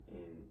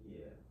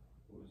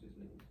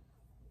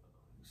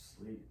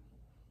sleep.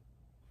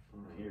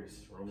 Pierce.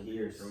 Roman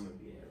Pierce. Pierce. Roman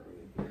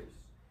Pierce.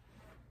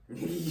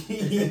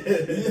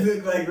 You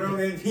look like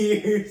Roman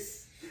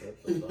Pierce.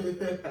 Shut the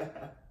fuck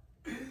up.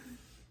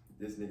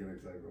 This nigga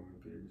looks like Roman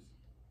Pierce.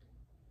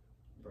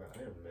 Bro, I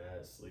am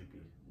mad sleepy.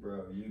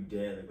 Bro, you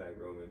dead look like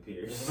Roman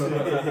Pierce. Should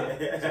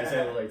I say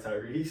I look like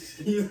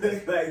Tyrese? You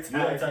look like Tyrese. You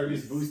like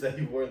Tyrese boots that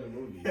he wore in the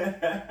movie.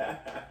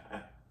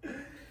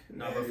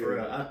 Nah, but for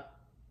real,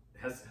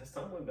 has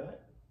Tom went back?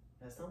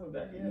 Has Tom went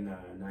back yet? Nah,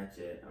 not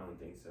yet. I don't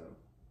think so.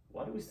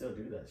 Why do we still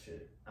do that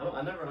shit?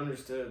 I never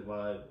understood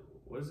why.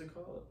 What is it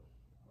called?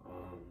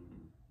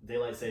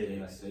 Daylight savings.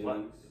 Daylight savings. What?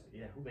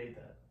 Yeah, who made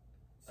that?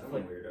 Some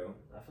like, weirdo.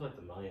 I feel like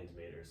the Mayans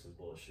made it or some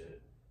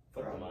bullshit.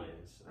 Fuck Probably. the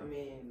Mayans. I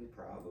mean,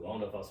 probably. I don't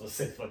know if I was supposed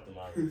to say fuck the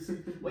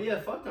Mayans. Well, yeah,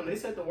 fuck them. They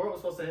said the world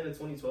was supposed to end in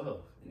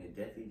 2012. And it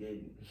definitely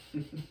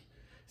didn't.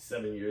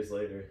 7 years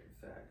later.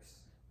 Facts.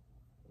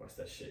 Watch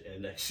that shit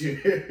end next year.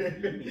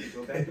 You need to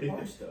go back to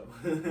March though.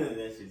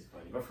 That shit's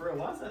funny. But for real,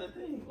 why is that a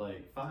thing?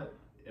 Like,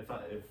 if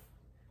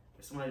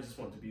somebody just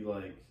wants to be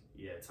like,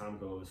 yeah, time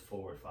goes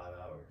forward 5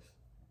 hours.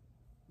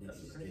 That's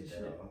just crazy get that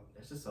shit. off.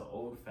 That's just an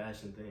old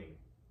fashioned thing.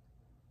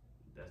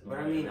 That's But I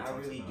nobody mean, ever I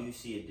talks really about. do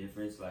see a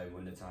difference, like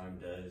when the time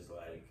does,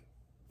 like,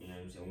 you know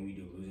what I'm saying, when we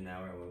do lose an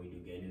hour and when we do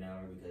gain an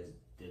hour, because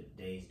the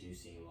days do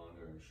seem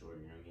longer or shorter.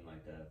 You know what I mean?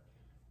 Like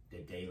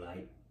the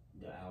daylight,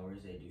 the hours,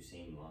 they do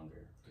seem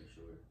longer for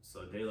sure.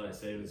 So daylight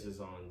savings is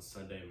on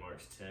Sunday,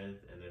 March 10th,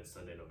 and then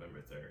Sunday,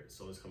 November 3rd.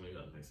 So it's coming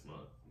up next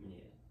month.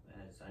 Yeah,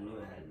 I knew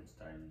it hadn't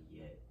started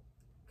yet,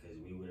 because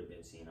we would have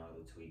been seeing all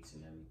the tweaks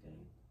and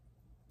everything.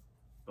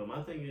 But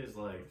my thing is,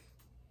 like,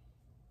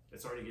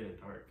 it's already getting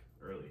dark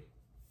early.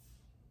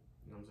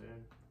 You know what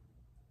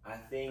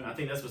I'm saying? I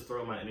think that's what's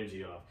throwing my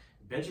energy off.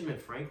 Benjamin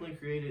Franklin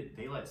created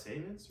daylight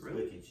savings?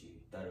 Really? Look at you.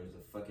 Thought it was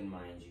the fucking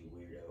Mayans, you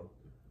weirdo.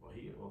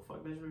 Well,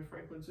 fuck Benjamin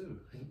Franklin too.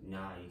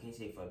 Nah, you can't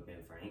say fuck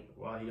Ben Frank.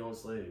 Why he owned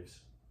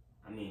slaves?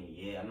 I mean,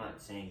 yeah, I'm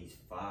not saying he's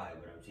five,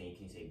 but I'm saying you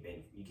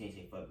can't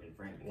say fuck Ben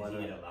Frank because Why he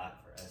not? did a lot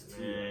for us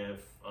too. Man,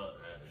 fuck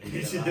that. He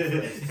did a lot for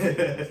us too.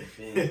 That's the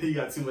thing. You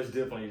got too much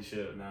dip on your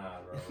chip.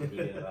 Nah, bro, he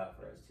did a lot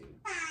for us too.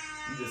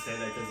 You just say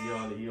that because he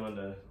on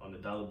the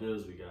dollar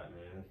bills we got,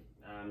 man.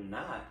 I'm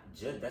not.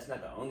 That's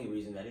not the only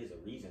reason. That is a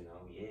reason,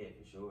 though. Yeah,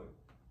 for sure.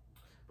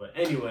 But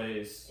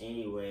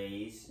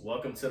anyways,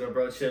 welcome to the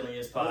Bro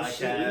Chillians podcast. Oh,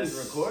 shit, we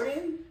was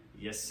recording?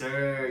 Yes,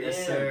 sir. Yes,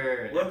 Damn.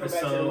 Sir. Welcome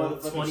Episode back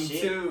to the 22.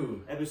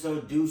 Shit.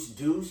 Episode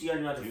Deuce. You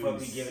already know what the fuck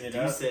we giving it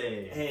up.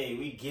 Hey,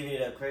 we giving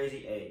it up crazy.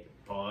 Hey.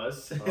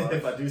 Pause.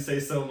 If I do say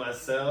so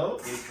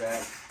myself. Big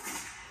facts.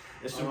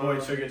 It's your boy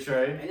Trigger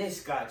Trey. And it's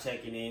Scott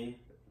checking in.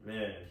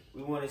 Man.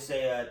 We want to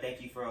say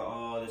thank you for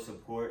all the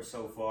support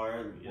so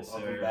far. Yes,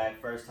 Welcome sir. back,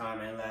 first time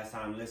and last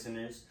time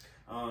listeners.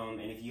 And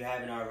if you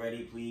haven't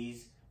already,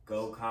 please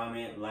go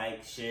comment,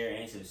 like, share,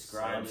 and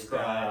subscribe.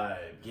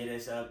 Get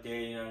us up there,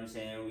 you know what I'm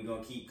saying? We're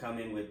going to keep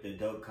coming with the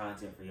dope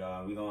content for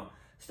y'all. We're going to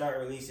start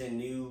releasing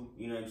new,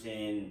 you know what I'm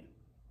saying,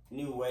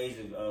 new ways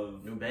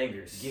of new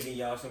bangers. Giving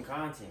y'all some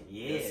content.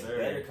 Yeah, yes,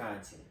 better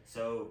content.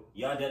 So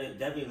y'all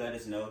definitely let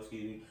us know,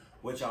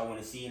 what y'all want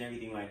to see and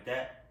everything like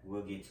that.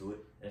 We'll get to it.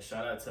 And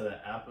shout out to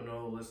the Apple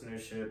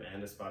listenership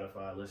and the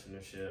Spotify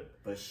listenership.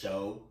 For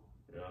sure.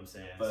 You know what I'm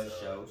saying? For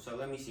sure. So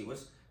let me see.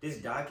 What's this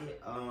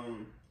docket?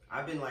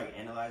 I've been like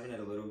analyzing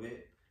it a little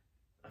bit.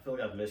 I feel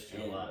like I've missed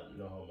you a lot.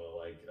 No homo.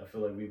 Like I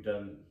feel like we've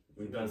done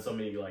so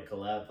many like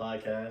collab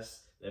podcasts.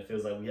 It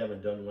feels like we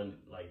haven't done one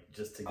like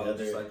just together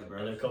just like the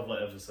bros. in a couple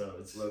of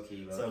episodes. Low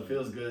key. So it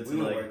feels good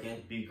to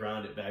be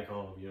grounded back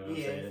home. You know what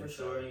I'm saying? Yeah, for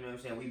sure. You know what I'm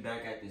saying? We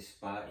back at this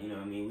spot. You know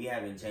what I mean? We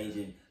have been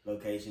changing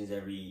locations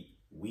every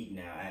week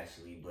now,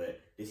 actually. But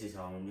this is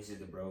home. This is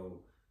the bro.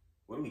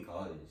 What do we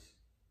call this?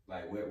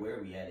 Like where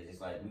are we at? It's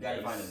just like we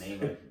gotta find a name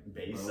like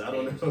base. Bro, I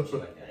don't know. Some shit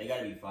like that. It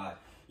gotta be fire.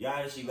 Y'all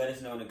actually let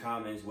us know in the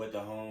comments what the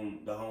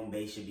home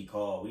base should be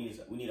called.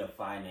 We need a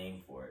fire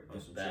name for it.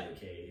 Just Bat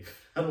Cave.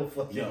 I don't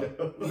fucking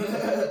know.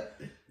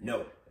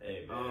 No.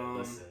 Hey man,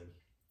 listen.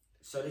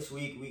 So this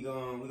week we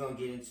gonna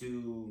get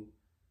into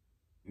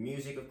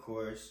music, of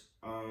course.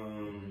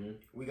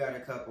 We got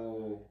a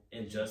couple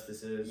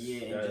injustices.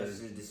 Yeah,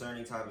 injustices,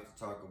 discerning topics to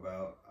talk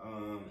about.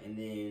 And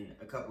then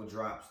a couple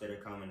drops that are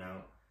coming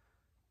out.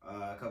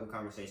 A couple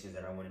conversations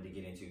that I wanted to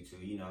get into too.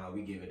 You know how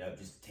we give it up,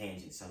 just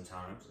tangents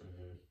sometimes.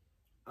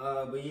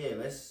 But yeah,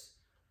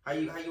 how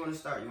you want to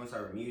start? You want to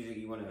start with music?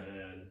 You want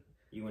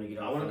to get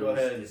off? I want to go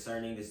ahead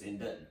discerning this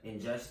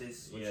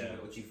injustice.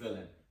 What you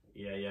feeling?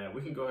 Yeah.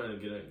 We can go ahead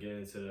and get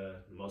into the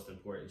most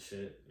important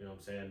shit. You know what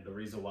I'm saying? The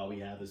reason why we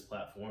have this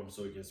platform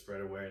so we can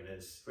spread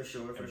awareness. For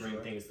sure. Bring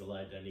things to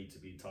light that need to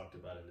be talked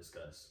about and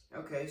discussed.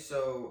 Okay,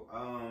 so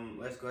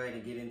let's go ahead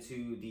and get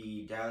into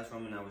the Dallas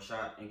woman that was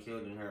shot and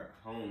killed in her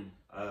home.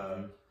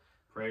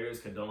 Prayers,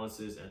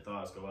 condolences, and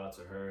thoughts go out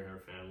to her and her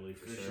family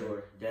for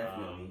sure.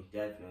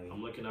 Definitely.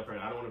 I'm looking up her.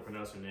 I don't want to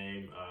pronounce her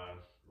name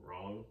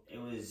wrong. It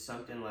was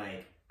something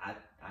like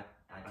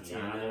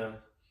Atiana.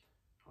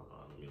 Hold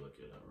on, let me look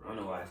it up. I don't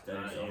know why I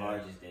studied so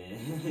hard just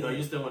then. No,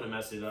 you still want to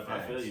mess it up.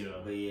 I feel you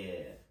though. But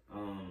yeah.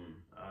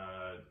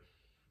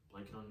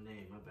 Blanking on the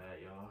name. My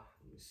bad, y'all.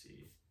 Let me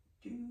see.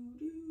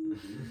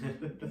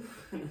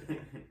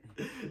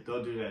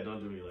 Don't do that.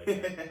 Don't do me like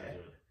that.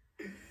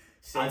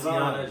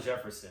 Atiana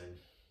Jefferson.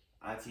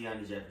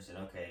 Atiana Jefferson.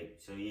 Okay,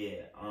 so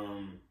yeah.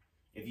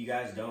 If you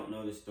guys don't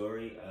know the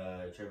story,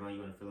 Trayvon, you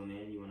want to fill him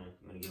in? You want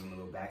to give him a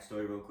little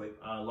backstory real quick?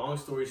 Long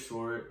story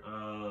short,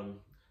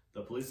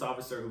 the police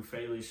officer who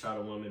fatally shot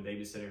a woman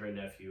babysitting her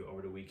nephew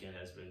over the weekend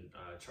has been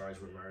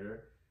charged with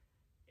murder.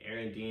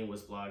 Aaron Dean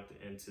was blocked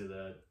into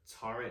the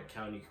Tarrant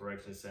County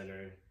Correction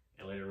Center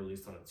and later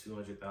released on a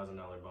 $200,000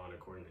 bond,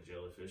 according to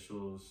jail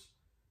officials.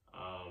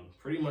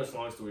 Pretty much,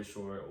 long story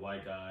short, a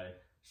white guy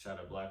shot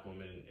a black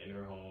woman in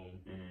her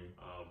home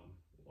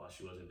while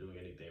she wasn't doing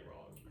anything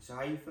wrong. So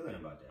how are you feeling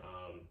about that?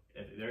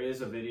 If there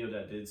is a video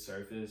that did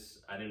surface.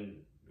 I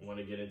didn't want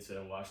to get into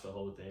and watch the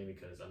whole thing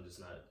because I'm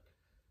just not.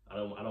 I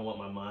don't want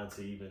my mind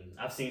to even.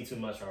 I've seen too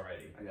much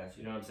already. I got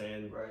you. You know what I'm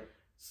saying? Right.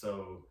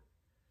 So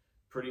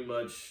pretty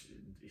much,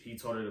 he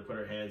told her to put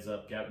her hands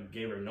up.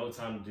 Gave her no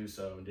time to do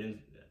so. Didn't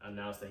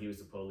announce that he was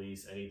the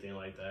police, anything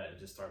like that, and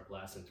just start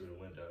blasting through the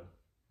window.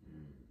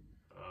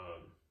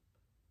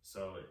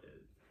 So.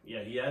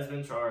 Yeah, he has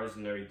been charged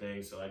and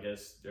everything, so I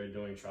guess they're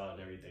doing trial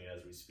and everything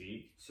as we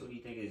speak. So what do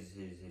you think his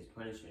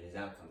punishment, his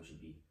outcome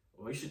should be?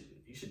 Well, he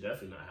should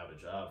definitely not have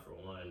a job for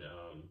one.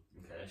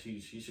 Okay. And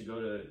she should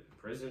go to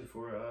prison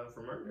for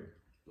murder.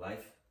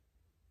 Life?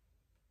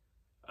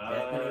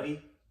 Death penalty?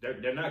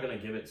 They're not gonna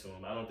give it to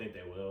him. I don't think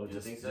they will.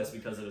 Just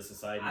because of the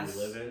society we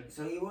live in.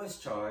 So he was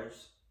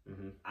charged.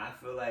 Mm-hmm. I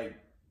feel like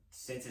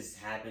since it's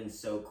happened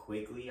so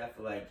quickly, I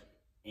feel like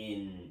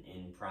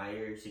in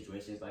prior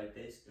situations like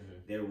this,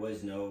 there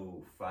was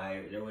no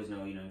fire, there was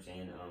no,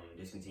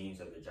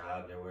 discontinuance of the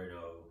job, there were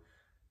no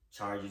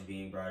charges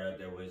being brought up,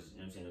 there was,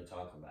 no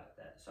talk about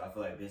that. So I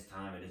feel like this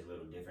time it is a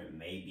little different.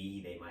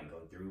 Maybe they might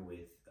go through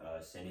with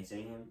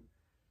sentencing him,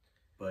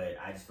 but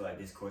I just feel like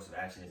this course of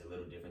action is a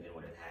little different than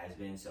what it has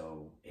been,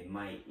 so it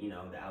might,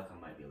 the outcome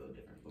might be a little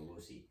different, but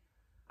we'll see.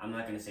 I'm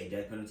not going to say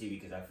death penalty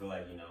because I feel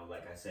like,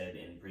 like I said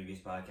in previous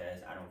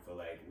podcasts, I don't feel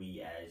like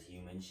we as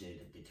humans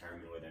should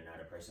determine whether or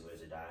not a person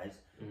lives or dies.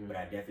 But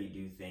I definitely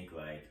do think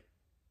like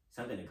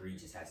something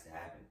egregious has to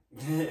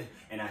happen.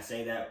 And I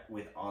say that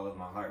with all of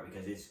my heart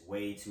because it's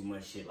way too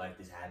much shit like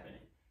this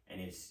happening.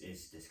 And it's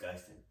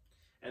disgusting.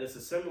 And it's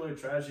a similar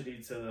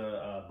tragedy to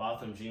the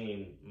Botham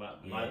Jean.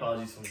 My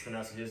apologies for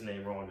pronouncing his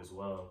name wrong as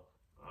well.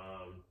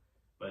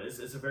 But it's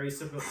a very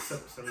similar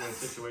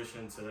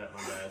situation to that,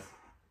 my bad.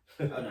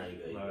 Oh, no,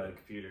 you're good. My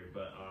computer,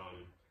 but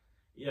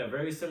yeah,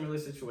 very similar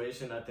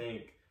situation. I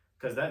think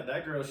because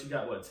that girl, she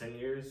got what 10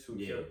 years who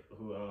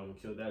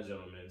killed that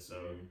gentleman. So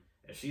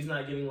if she's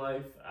not getting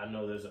life, I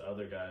know there's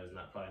other guys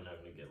probably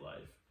not going to get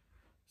life.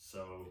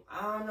 So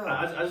I don't know.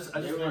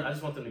 I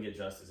just want them to get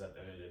justice at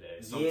the end of the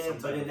day.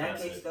 But in that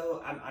case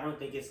though, I don't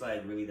think it's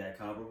like really that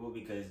comparable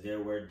because there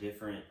were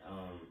different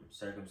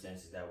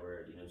circumstances that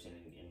were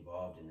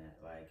involved in that.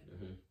 Like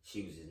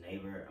she was his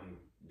neighbor.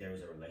 There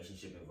was a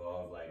relationship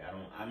involved. Like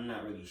I'm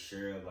not really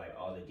sure of like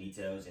all the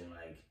details and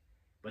like.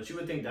 But you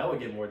would think that would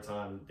get more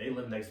time. They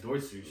live next door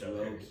to each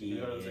other. Low key, you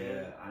know what I'm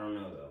saying? I don't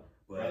know though.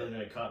 But rather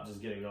than a cop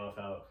just getting off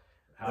how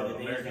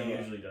America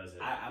usually does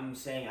it. I'm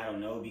saying I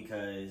don't know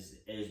because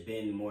there's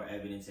been more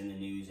evidence in the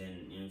news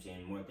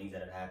and more things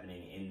that are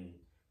happening in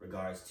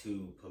regards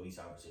to police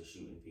officers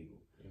shooting people.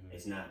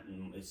 It's not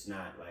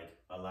like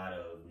a lot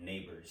of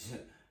neighbors.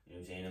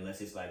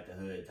 Unless it's like the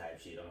hood type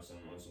shit on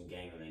some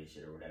gang related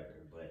shit or whatever.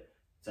 But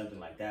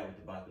something like that with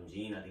the Botham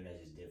Jean, I think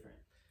that's just different.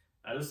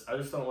 I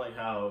just don't like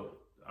how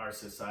our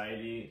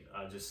society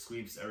just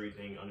sweeps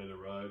everything under the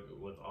rug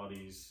with all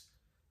these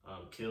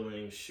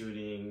killings,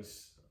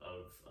 shootings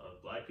of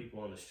black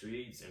people on the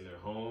streets, in their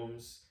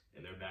homes,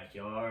 in their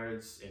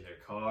backyards, in their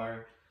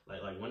car.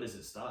 Like when does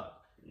it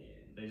stop? Yeah.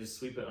 They just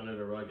sweep it under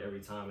the rug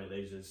every time, and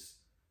they just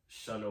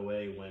shun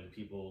away when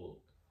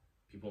people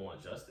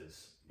want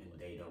justice. And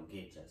they don't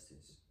get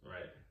justice.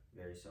 Right.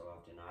 Very so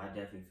often. I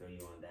definitely feel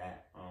you on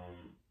that.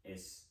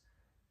 It's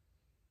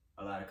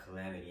a lot of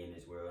calamity in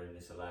this world, and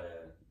it's a lot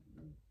of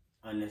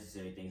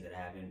unnecessary things that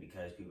happen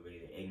because people are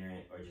either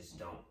ignorant or just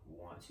don't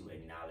want to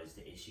acknowledge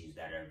the issues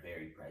that are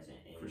very present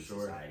in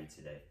society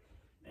today.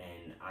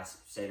 And I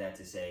say that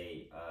to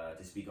say,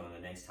 to speak on the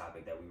next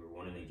topic that we were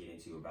wanting to get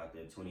into about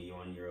the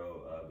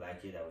 21-year-old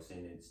black kid that was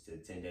sentenced to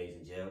 10 days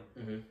in jail.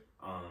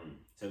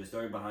 So the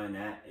story behind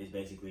that is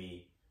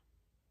basically,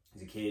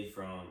 he's a kid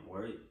from,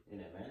 where,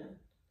 in Atlanta?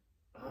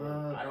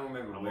 I don't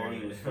remember where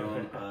he was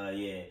from.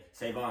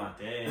 Savon.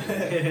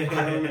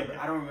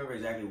 I don't remember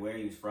exactly where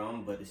he was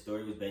from, but the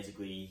story was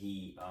basically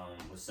he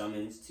was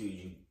summoned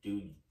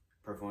to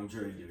perform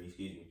jury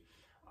duty.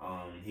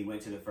 He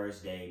went to the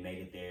first day, made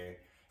it there,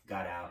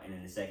 got out, and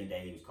then the second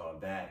day he was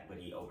called back, but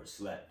he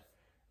overslept.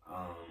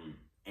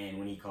 And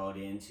when he called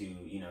in to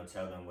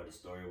tell them what his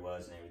story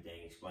was and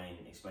everything, explain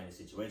the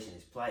situation,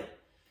 his plight,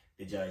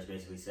 the judge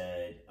basically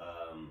said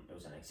it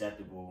was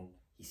unacceptable.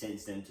 He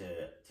sentenced him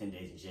to 10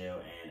 days in jail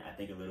and I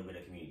think a little bit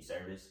of community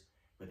service.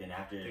 But then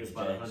after it was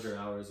about 100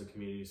 hours of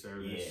community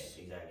service.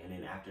 Yeah, exactly. And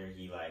then after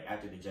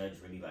the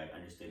judge really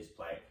understood his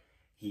plight,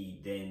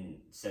 he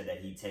then said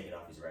that he'd take it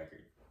off his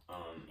record.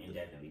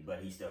 indefinitely, but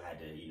he still had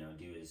to,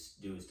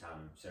 do his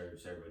time, serve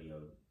what he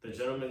owed. The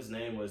gentleman's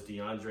name was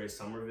DeAndre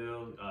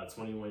Somerville,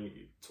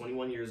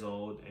 21 years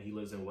old, and he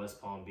lives in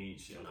West Palm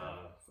Beach in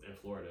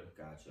Florida.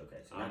 Gotcha. Okay,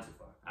 so not too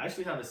far. I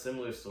actually have a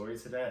similar story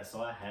to that.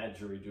 So I had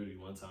jury duty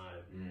one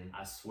time.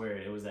 I swear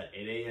it was at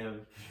 8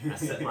 a.m. I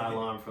set my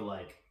alarm for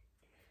like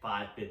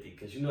 5:50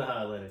 because you know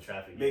how Atlanta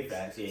traffic is. Big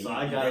facts, yeah. So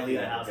I gotta leave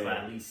the house by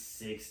at least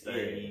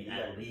 6:30,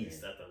 at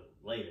least at the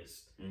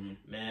latest.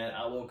 Man,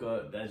 I woke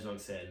up. That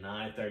junk said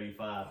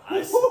 9:35.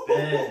 I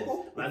sped.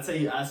 When I tell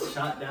you, I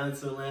shot down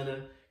to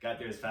Atlanta, got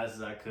there as fast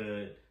as I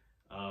could.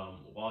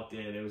 Walked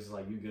in. It was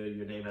like, you good?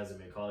 Your name hasn't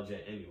been called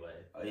yet anyway.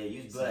 Oh yeah,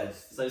 you was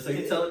blessed. So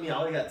you're telling me I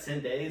only got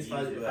 10 days if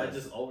I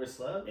just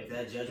overslept? If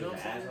that judge was an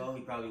asshole,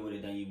 he probably would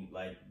have done you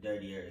like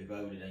dirtier. He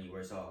probably would have done you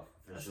worse off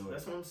sure.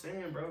 That's what I'm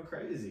saying, bro.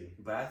 Crazy.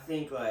 But I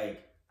think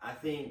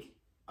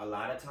a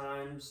lot of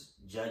times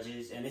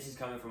judges, and this is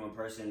coming from a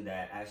person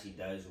that actually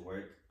does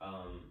work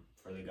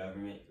for the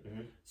government.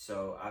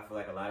 So I feel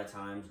like a lot of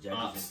times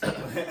judges. I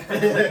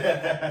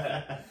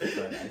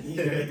need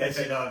to get that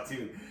shit off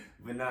too.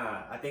 But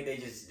nah, I think they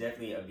just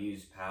definitely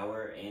abuse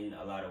power in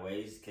a lot of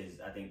ways because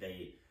I think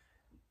they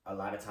a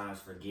lot of times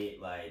forget,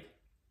 like,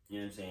 you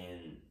know what I'm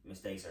saying,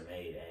 mistakes are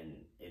made,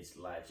 and it's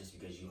like just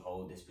because you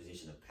hold this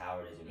position of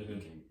power doesn't mean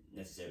you can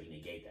necessarily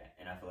negate that.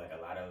 And I feel like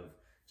a lot of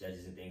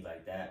judges and things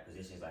like that,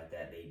 positions like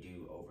that, they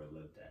do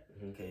overlook that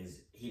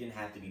because he didn't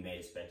have to be made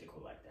a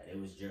spectacle like that. It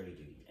was jury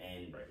duty,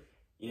 and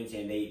you know what I'm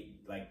saying,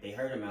 they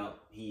heard him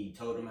out. He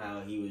told him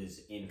how he was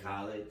in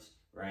college.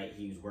 Right,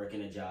 he was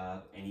working a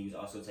job, and he was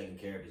also taking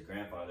care of his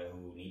grandfather,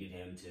 who needed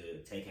him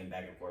to take him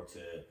back and forth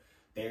to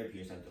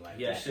therapy or something like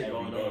that. Yeah, shit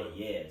going on.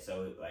 Yeah,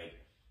 so like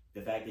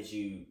the fact that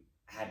you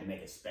had to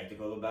make a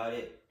spectacle about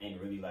it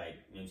and really, like,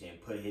 you know what I'm saying,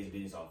 put his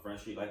business on Front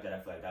Street like that, I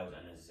feel like that was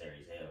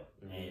unnecessary as hell.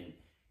 And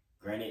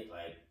granted,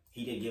 like,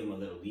 he did give him a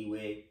little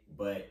leeway,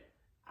 but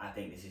I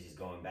think this is just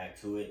going back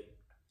to it.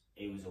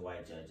 It was a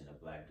white judge and a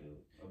black dude,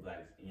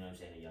 you know what I'm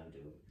saying, a young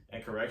dude.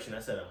 And correction, I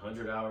said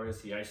 100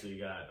 hours. He actually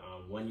got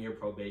 1 year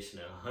probation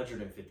and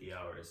 150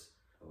 hours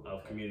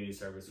of community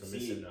service for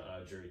missing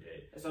the jury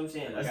date. That's what I'm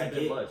saying. That's a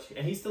bit much.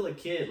 And he's still a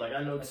kid. Like,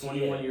 I know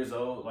 21 years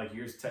old, like,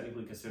 you're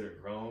technically considered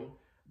grown,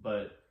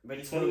 but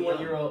he's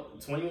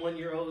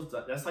 21-year-olds,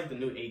 that's like the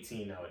new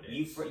 18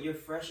 nowadays. You're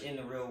fresh in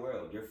the real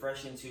world. You're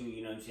fresh into,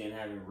 you know what I'm saying,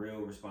 having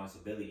real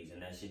responsibilities,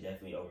 and that shit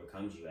definitely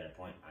overcomes you at a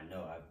point. I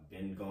know, I've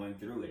been going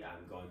through it.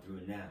 I'm going through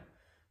it now.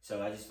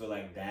 So I just feel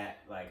like that,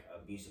 like,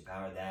 abuse of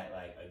power, that,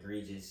 like,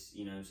 egregious,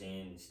 you know what I'm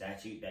saying,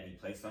 statute that he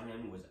placed on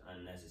him was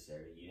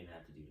unnecessary. You didn't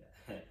have to do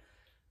that.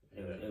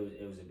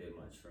 It was a bit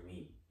much for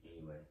me,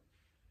 anyway.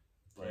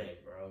 But, hey,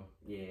 bro.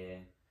 Yeah.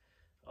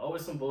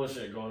 Always some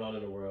bullshit going on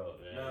in the world,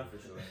 man. No, for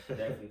sure.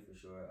 Definitely for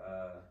sure.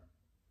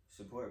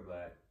 Support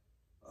black.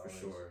 Always. For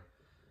sure.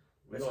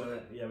 We're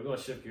gonna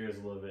shift gears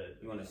a little bit.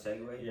 You want to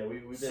segue? Yeah,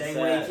 we've been segue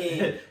sad.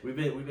 King.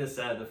 we've been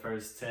sad the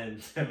first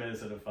 10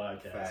 minutes of the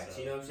podcast. Facts.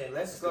 So. You know what I'm saying?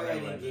 Let's go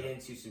ahead and get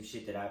into some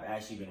shit that I've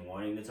actually been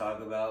wanting to talk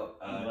about.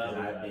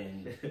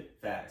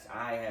 Facts.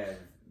 I have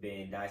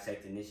been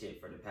dissecting this shit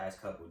for the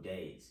past couple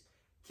days.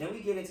 Can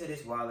we get into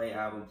this Wale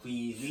album,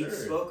 please? Sure. We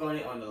spoke on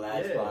it on the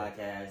last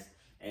podcast,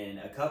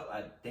 and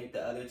I think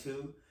the other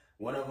two.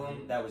 One of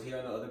them that was here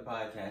on the other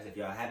podcast. If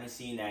y'all haven't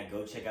seen that,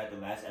 go check out the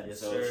last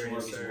episode,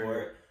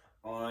 Smorgasbord,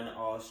 on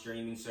all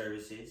streaming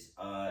services,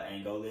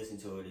 and go listen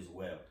to it as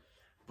well.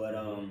 But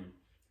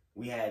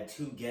we had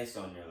 2 guests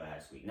on there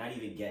last week. Not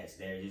even guests,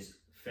 they're just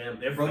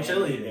they're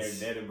Brochillians.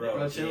 They're the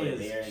bros.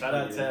 Yeah, shout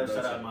out Tab,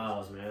 shout out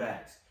Miles, man.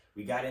 Facts.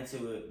 We got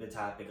into the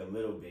topic a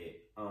little bit.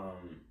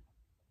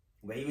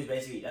 But he was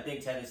basically, I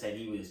think Tevin said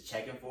he was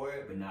checking for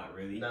it, but not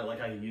really. Not like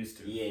how he used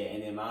to. Yeah,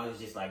 and then Miles was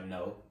just like,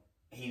 no.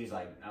 He was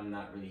like, I'm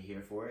not really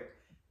here for it.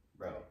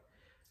 Bro.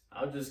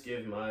 I'll just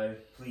give my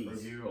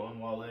review on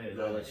Wale,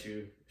 and I'll let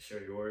you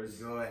share yours.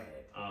 Go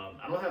ahead.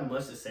 I don't have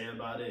much to say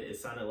about it. It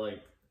sounded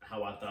like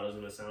how I thought it was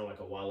going to sound, like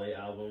a Wale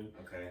album.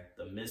 Okay.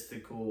 The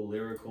mystical,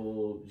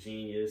 lyrical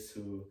genius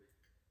who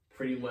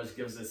pretty much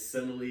gives us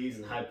similes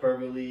and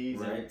hyperboles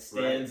and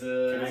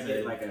stanzas. Can I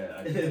get like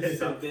a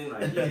something?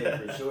 Like, yeah,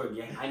 for sure.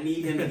 Yeah, I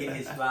need him to get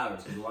his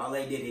flowers because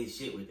Wale did his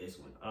shit with this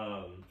one.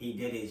 He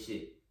did his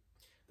shit.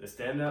 The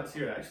standouts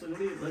here, actually, let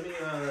me go to it.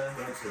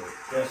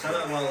 Yeah, shout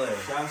out Wale.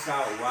 Shouts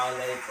out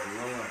Wale for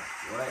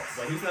one. What?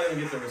 But he's not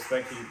gonna get the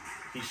respect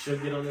he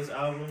should get on this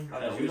album.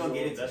 We don't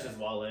get it. That's just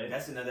Wale.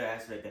 That's another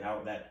aspect that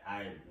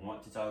I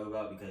want to talk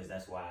about because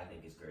that's why I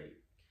think it's great.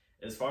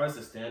 As far as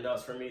the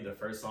standouts for me, the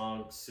first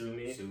song, Sue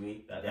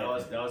Me. That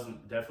was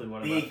definitely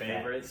one of my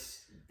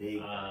favorites.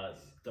 Big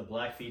the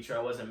Black feature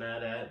I wasn't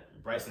mad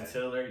at. Bryson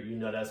Tiller, you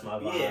know that's my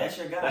vibe. Yeah, that's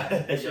your guy.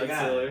 That's your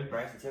guy. Tiller.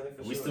 Bryson Tiller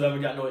for sure. We still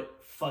haven't got no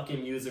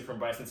fucking music from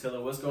Bryson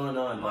Tiller. What's going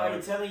on? I'm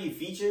already telling you,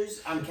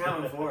 features, I'm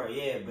counting for it,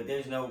 yeah, but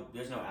there's no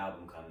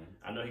album coming.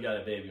 I know he got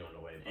a baby on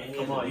the way. And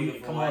come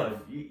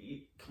on.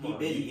 He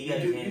busy.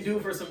 You do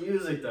for some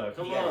music though.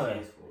 Come on.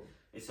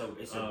 It's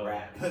a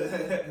rap.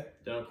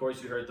 Then of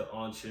course you heard the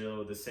On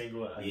Chill, the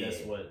single. I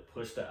guess what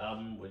pushed the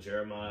album with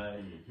Jeremiah.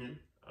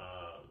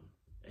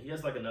 He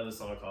has like another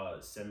song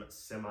called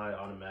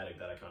Semi-Automatic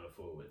that I kind of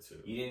fool with too.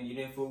 You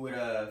didn't fool with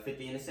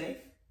 50 in the Safe?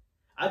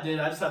 I did.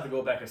 I just have to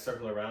go back and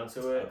circle around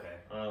to it.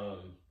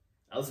 Okay.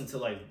 I listened to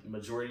like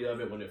majority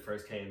of it when it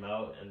first came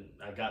out, and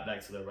I got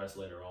back to the rest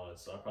later on,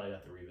 so I probably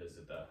have to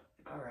revisit that.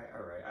 All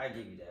right. I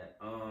give you that.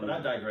 But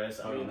I digress.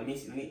 I mean, let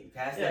me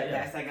pass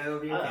that guy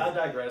over here. I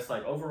digress.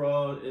 Like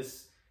overall,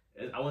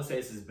 I wouldn't say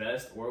it's his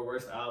best or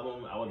worst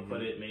album. I would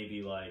put it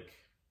maybe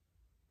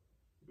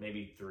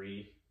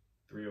three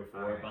or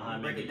four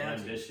behind maybe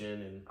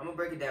Ambition. And I'm gonna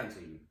break it down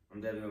to you.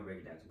 I'm definitely gonna break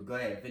it down to you. But go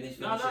ahead, finish.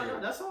 No,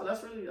 that's all.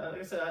 That's really,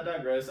 like I said, I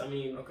digress. I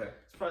mean, okay,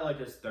 it's probably like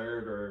his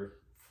third or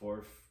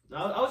fourth. No,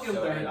 I'll give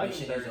him third.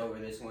 Ambition is over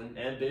this one.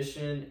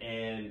 Ambition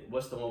and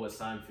what's the one with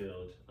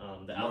Seinfeld?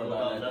 The album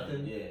about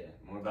nothing. Yeah,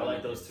 more about. I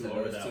like those two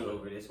over that one.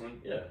 Over this one.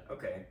 Yeah.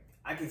 Okay,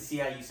 I can see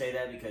how you say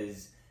that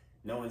because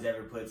no one's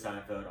ever put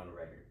Seinfeld on the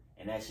record,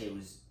 and that shit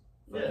was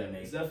amazing.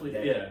 It's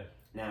definitely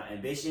Now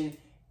Ambition,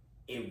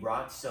 it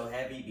rocked so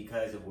heavy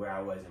because of where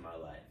I was in my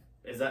life.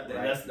 Is that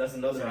right? That's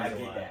another reason I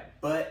get that,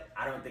 but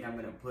I don't think I'm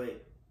gonna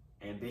put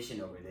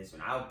Ambition over this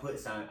one. I'll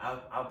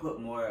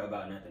put More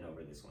About Nothing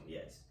over this one.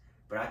 Yes.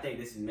 But I think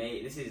this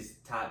is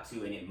top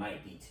 2, and it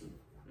might be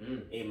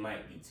 2. It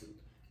might be 2.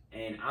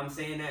 And I'm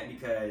saying that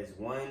because,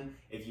 one,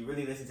 if you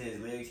really listen to his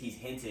lyrics, he's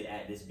hinted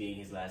at this being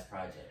his last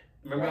project.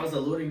 Remember, I was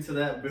alluding to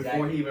that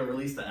before he even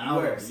released the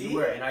album. You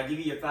were, and I give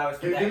you your flowers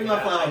for that. Give me my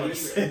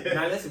flowers.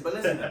 Now listen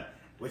though.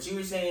 What you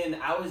were saying,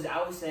 I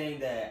was saying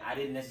that I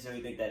didn't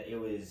necessarily think that it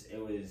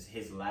was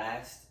his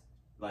last,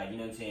 like, you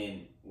know what I'm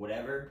saying,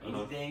 whatever,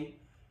 anything.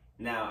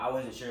 Now, I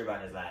wasn't sure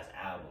about his last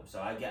album, so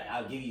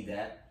I'll give you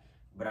that.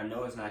 But I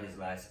know it's not his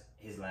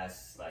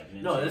last like,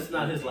 you know. No, it's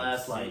not his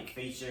last like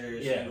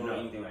feature, single, or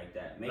anything like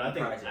that. Maybe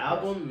but I think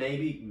album,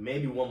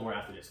 maybe one more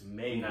after this.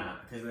 Maybe. Nah,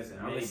 because listen,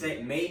 I'm gonna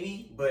say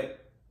maybe,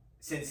 but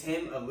since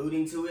him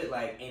alluding to it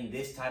like in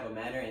this type of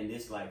manner, in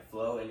this like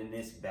flow, and in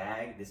this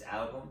bag, this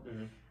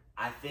album,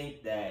 I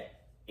think that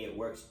it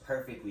works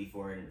perfectly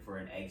for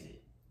an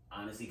exit.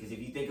 Honestly, because if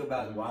you think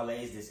about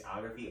Wale's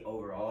discography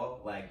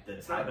overall, like the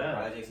type of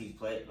projects he's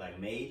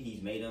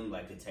he's made them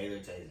like to tailor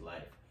to his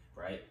life.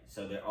 Right?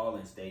 So they're all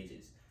in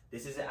stages.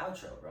 This is an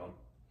outro, bro.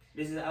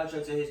 This is an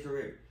outro to his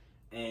career.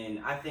 And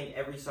I think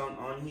every song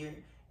on here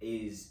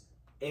is,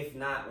 if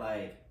not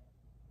like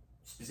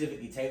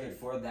specifically tailored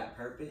for that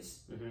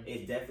purpose,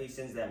 it definitely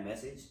sends that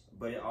message,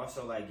 but it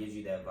also like gives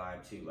you that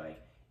vibe too.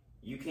 Like,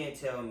 you can't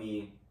tell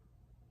me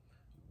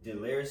the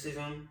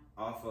lyricism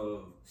off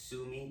of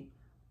Sue Me,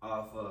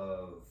 off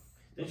of...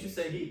 Didn't you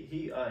say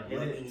he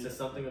hinted into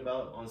something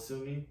about on Sue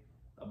Me?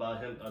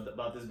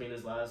 About this being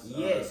his last?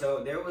 Yeah,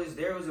 so there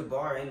was a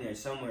bar in there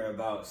somewhere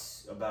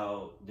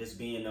about this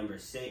being number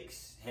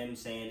 6, him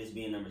saying this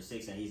being number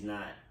 6, and he's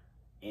not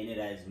in it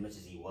as much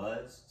as he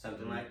was,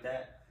 something like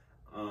that.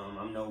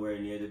 I'm nowhere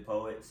near the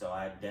poet, so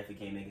I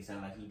definitely can't make it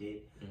sound like he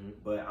did.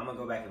 But I'm gonna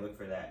go back and look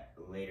for that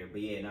later.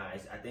 But yeah,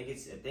 I think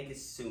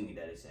it's Sue Me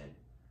that it's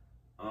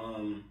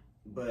in.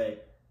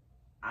 But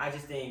I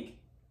just think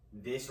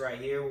this right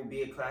here will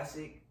be a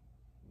classic.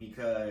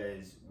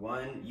 Because,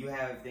 one, you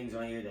have things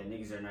on here that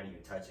niggas are not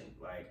even touching.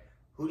 Like,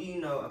 who do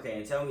you know? Okay,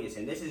 and tell me this.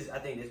 And I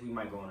think this we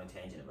might go on a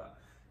tangent about.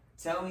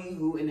 Tell me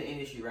who in the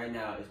industry right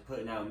now is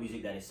putting out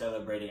music that is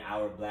celebrating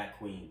our black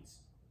queens.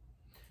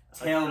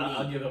 Tell me.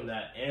 I'll give him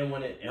that. And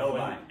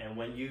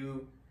when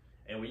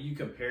you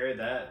compare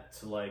that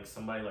to like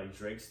somebody like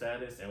Drake's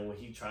status, and when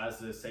he tries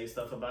to say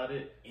stuff about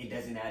it, it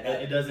doesn't add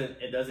up.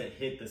 It doesn't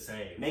hit the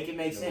same. Make it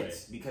make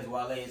sense because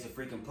Wale is a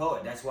freaking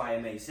poet. That's why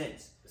it makes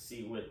sense.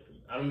 See,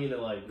 I don't mean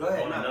to like go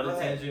on another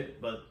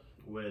tangent, but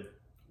with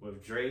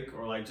Drake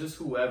or like just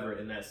whoever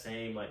in that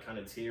same like kind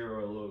of tier or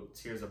a little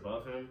tiers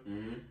above him,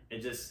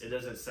 it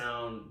doesn't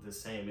sound the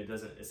same.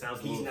 It sounds.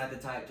 He's not the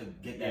type to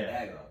get that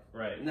bag off.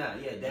 Right. Nah,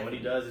 yeah, definitely. And what he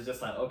does is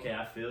just like, okay,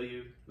 I feel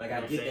you. Like,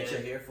 I get that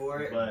you're here for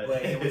it, but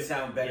it would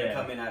sound better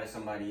coming out of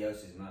somebody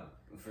else's mouth.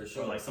 For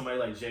sure. Or like somebody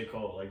like J.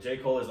 Cole. Like, J.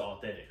 Cole is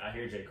authentic. I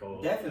hear J. Cole.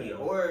 Definitely. You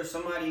know? Or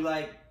somebody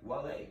like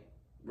Wale.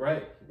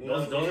 Right.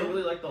 Those are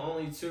really like the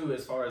only two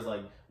as far as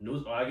like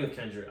news. I give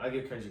Kendrick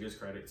his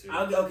credit too.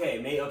 I'll give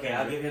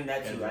him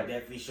that too. I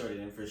definitely shorted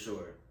him for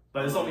sure.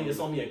 But it's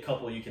only a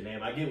couple you can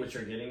name. I get what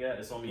you're getting at.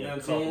 It's only a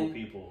couple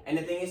people. And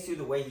the thing is too,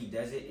 the way he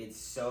does it,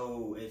 it's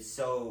so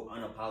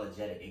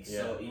unapologetic. It's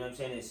so, you know what I'm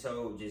saying? It's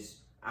so just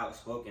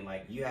outspoken.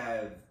 Like, you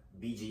have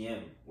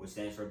BGM, which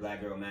stands for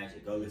Black Girl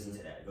Magic. Go listen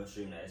to that. Go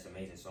stream that. It's an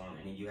amazing song.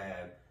 And then you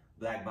have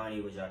Black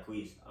Bonnie with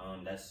Jacquees.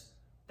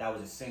 That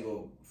was a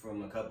single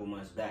from a couple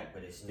months back,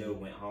 but it still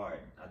went hard.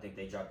 I think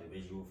they dropped a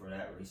visual for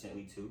that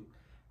recently too.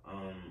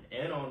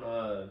 And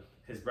on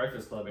his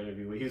Breakfast Club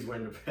interview where he was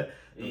wearing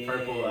the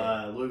purple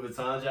Louis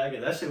Vuitton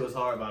jacket. That shit was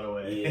hard, by the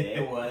way. Yeah,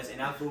 it was.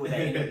 And I flew with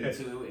that interview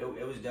too.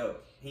 It was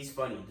dope. He's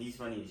funny. He's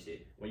funny as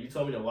shit. When you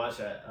told me to watch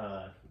that,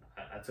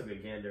 I took a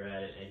gander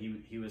at it,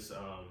 and he was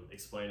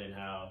explaining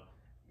how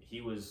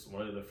he was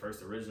one of the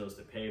first originals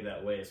to pave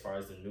that way as far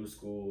as the new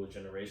school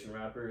generation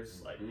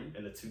rappers, like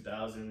in the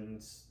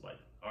 2000s, like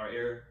our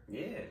era.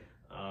 Yeah.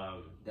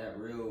 That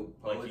real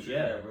poetry,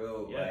 that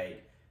real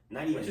like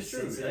not even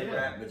sensitive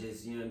rap, but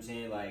just, you know what I'm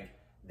saying, like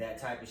that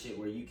type of shit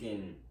where you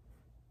can,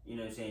 you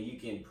know what I'm saying, you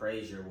can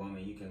praise your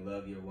woman, you can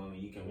love your woman,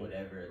 you can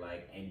whatever,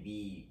 like, and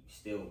be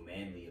still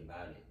manly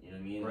about it. You know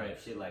what I mean? Right. Like,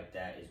 shit like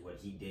that is what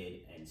he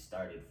did and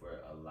started for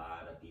a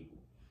lot of people.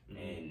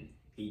 And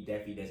he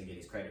definitely doesn't get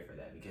his credit for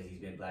that because he's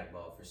been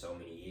blackballed for so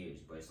many years.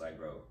 But it's like,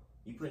 bro,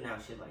 you putting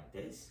out shit like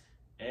this?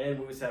 And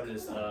we was having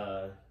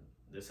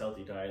this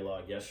healthy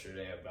dialogue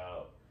yesterday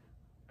about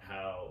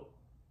how,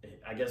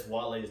 I guess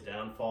Wale's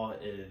downfall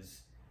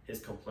is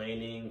his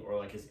complaining or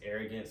like his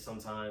arrogance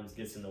sometimes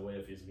gets in the way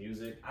of his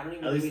music. I don't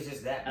even think it's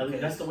just that. At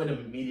least that's the way the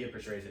media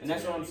portrays it. And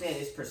that's what I'm saying.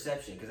 It's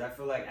perception. Because I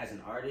feel like as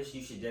an artist,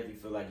 you should definitely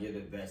feel like you're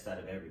the best out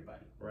of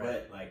everybody. Right.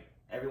 But like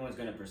everyone's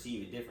gonna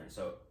perceive it different.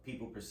 So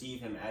people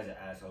perceive him as an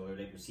asshole or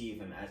they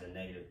perceive him as a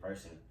negative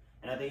person.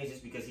 And I think it's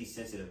just because he's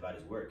sensitive about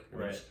his work,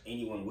 which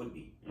anyone would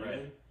be. You know what I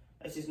mean?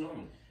 That's just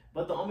normal.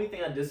 But the only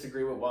thing I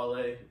disagree with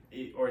Wale,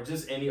 or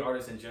just any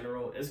artist in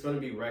general, it's going to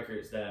be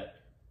records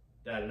that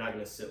are not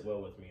going to sit well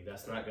with me.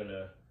 That's not going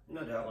to,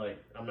 no doubt. Like,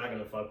 I'm not going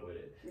to fuck with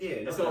it.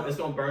 Yeah, it's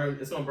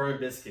gonna burn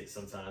biscuits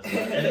sometimes,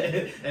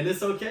 and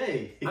it's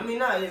okay. I mean,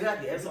 no,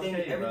 exactly.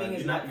 Everything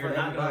is not for everybody. You're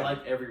not gonna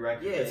like every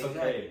record. Yeah, it's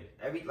okay.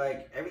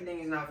 Everything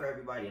is not for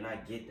everybody, and I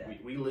get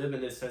that. We live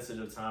in this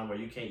sensitive time where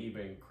you can't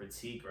even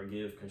critique or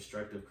give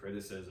constructive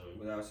criticism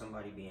without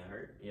somebody being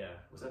hurt. Yeah,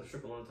 was that a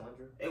triple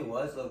entendre? It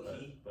was low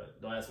key, but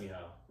don't ask me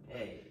how.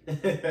 Hey,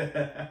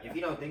 if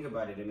you don't think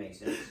about it, it makes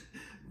sense.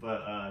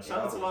 But shout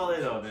out to Wale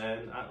though,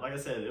 man. Like I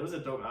said, it was a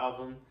dope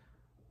album.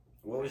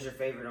 What was your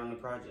favorite on the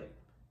project?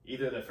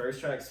 Either the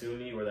first track, Sue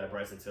Me, or that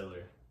Bryson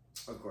Tiller.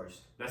 Of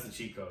course. That's the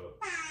cheat code.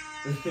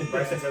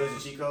 Bryson Tiller's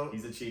a cheat code?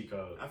 He's a cheat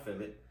code. I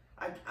feel it.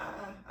 I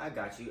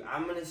got you.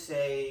 I'm going to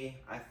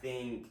say, I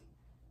think,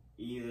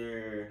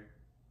 either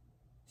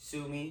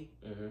Sue Me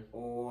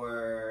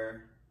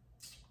or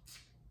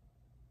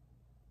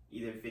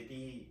either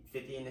 50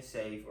 in the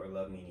Safe or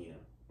Love Me Nina.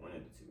 One of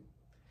the two.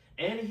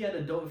 And he had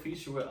a dope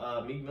feature with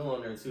Meek Mill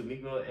on there too.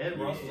 Meek Mill and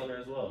Ross was on there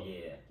as well.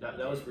 Yeah, that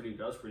was pretty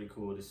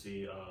cool to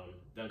see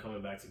them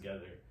coming back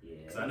together.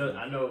 Yeah, because I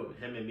know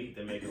him and Meek,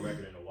 they make a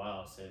record in a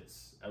while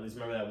since. At least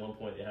remember at one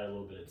point they had a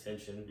little bit of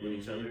tension with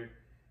each other.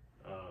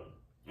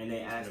 And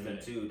they asked him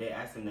too. They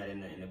asked him that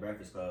in the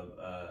Breakfast Club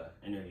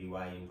interview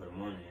why he didn't put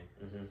him on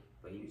there.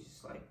 But he was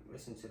just like,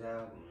 listen to the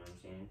album. You know what I'm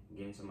saying?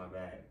 Get into my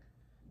bag.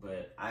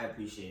 But I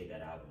appreciated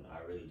that album. I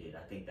really did.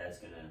 I think that's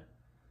gonna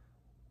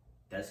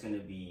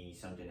be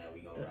something that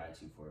we gonna ride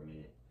to for a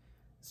minute.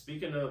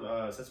 Speaking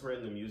of, since we're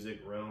in the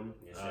music realm,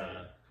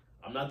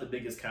 I'm not the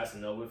biggest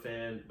Casanova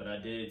fan, but I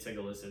did take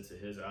a listen to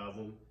his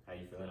album. How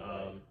you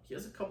feeling? He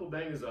has a couple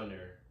bangers on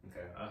there.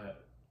 Okay.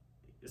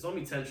 It's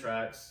only 10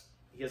 tracks.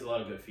 He has a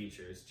lot of good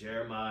features.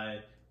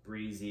 Jeremiah,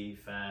 Breezy,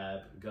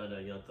 Fab, Gunna,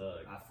 Young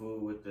Thug. I fool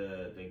with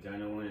the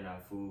Gunna one, and I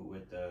fool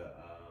with the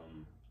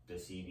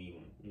CB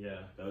one.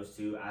 Yeah. Those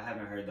two, I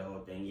haven't heard the whole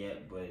thing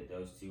yet, but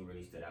those two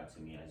really stood out to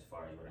me as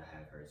far as what I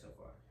have heard so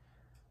far.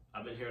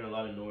 I've been hearing a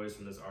lot of noise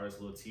from this artist,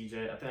 Lil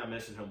TJ. I think I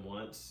mentioned him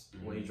once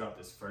when he dropped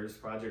his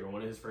first project, or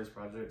one of his first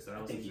projects. I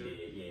think he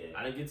did, yeah.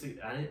 I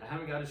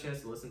haven't got a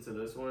chance to listen to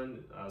this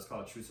one. It's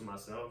called True to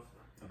Myself.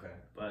 Okay.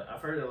 But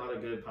I've heard a lot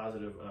of good,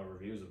 positive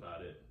reviews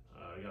about it.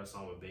 I got a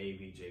song with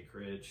Baby, Jay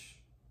Critch.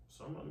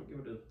 So I'm gonna give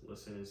it a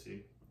listen and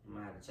see. I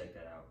might have to check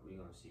that out. We're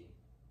gonna see.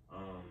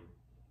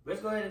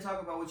 Let's go ahead and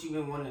talk about what you've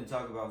been wanting to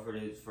talk about for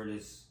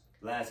this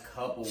last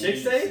couple weeks.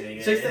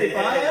 Chixtape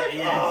 5?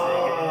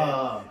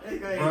 Yeah,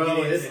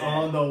 bro, it's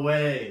on the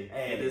way.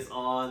 Hey. It is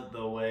on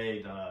the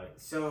way, dog.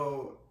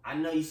 So I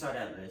know you saw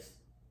that list.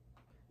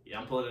 Yeah,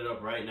 I'm pulling it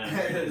up right now.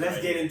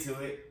 Let's get into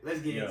it.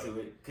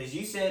 Because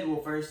you said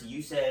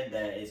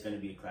that it's going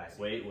to be a classic.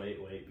 Wait.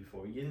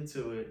 Before we get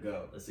into it,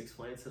 go. Let's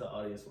explain to the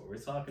audience what we're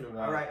talking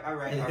about. All right. I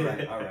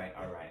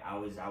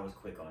was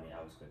quick on it.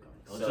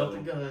 Don't jump the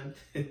gun.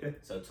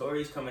 So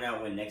Tory's coming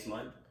out when next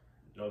month?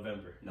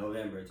 November.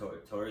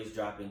 Tory's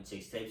dropping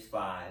Chixtapes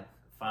 5.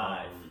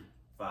 5.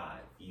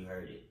 You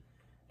heard it.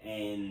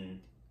 And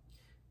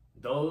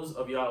those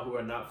of y'all who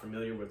are not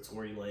familiar with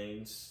Tory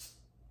Lanez,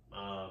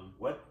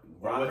 what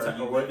rock are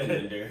you working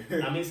under?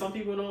 I mean, some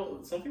people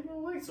don't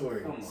like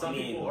Tory. Some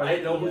people, or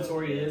they know who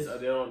Tory is, or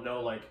they don't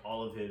know like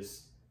all of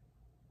his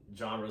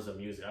genres of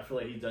music. I feel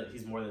like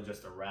he's more than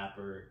just a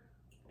rapper.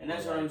 And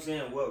that's what I'm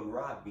saying. What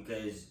rock?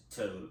 Because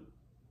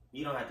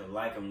you don't have to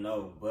like him,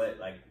 no, but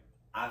like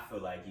I feel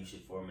like you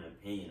should form an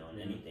opinion on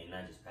anything,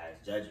 not just pass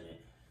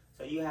judgment.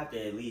 So you have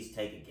to at least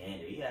take a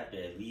gander. You have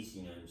to at least,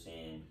 you know what I'm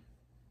saying,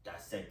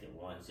 dissect it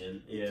once.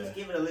 Just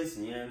give it a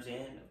listen. You know what I'm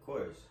saying? Of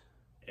course.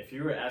 If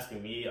you were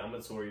asking me, I'm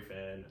a Tory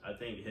fan. I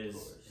think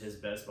his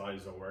best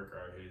bodies of work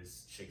are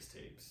his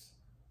Chixtapes.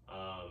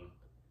 I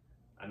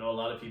know a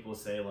lot of people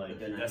say like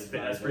that's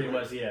pretty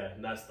much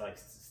not like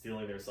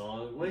stealing their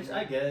song, which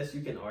I guess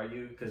you can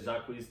argue because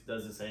Jacquees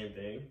does the same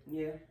thing.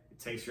 Yeah, it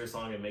takes your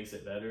song and makes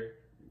it better.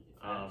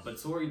 But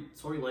Tory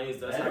Lanez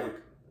does have.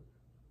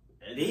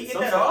 Did he get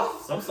that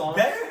off? Some songs.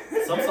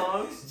 Better? Some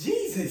songs.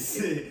 Jesus.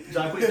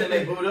 Jacquees said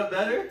they booed up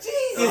better?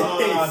 Jesus.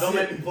 Don't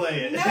make me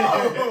play it.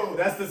 No.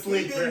 That's the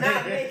sleeper. He did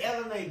not make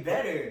LMA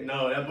better.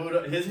 No, that boot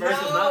up. His verse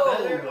is not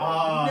better?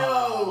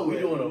 No. We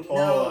doing a poll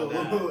on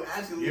that. No,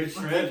 absolutely. You're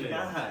tripping.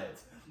 Not.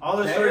 All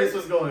the shorties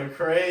was going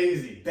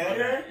crazy.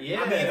 Better?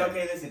 Yeah. I mean,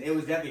 okay, listen. It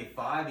was definitely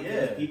 5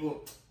 because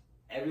people,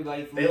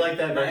 everybody. They like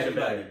that version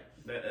everybody. better.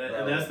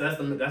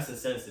 And that's the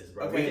census,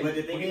 bro. Okay, but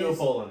the thing we can do a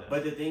poll on that.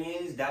 But the thing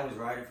is, that was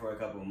riding for a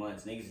couple of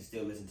months. Niggas is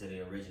still listening to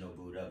the original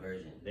booed up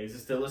version. Niggas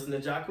is still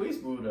listening to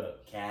Jacquees booed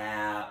up.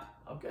 Cap.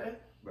 Okay.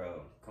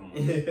 Bro, come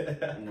on.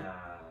 Nah,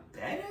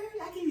 better?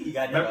 I can you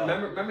got that.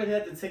 Remember they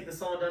had to take the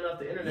song down off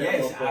the internet.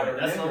 Yes, I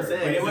remember. That's what I'm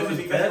saying. But it wasn't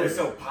because it was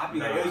so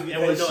popular. Nah. It was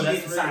because she didn't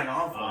really sign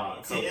off on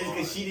it. It was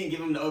because she didn't give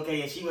him the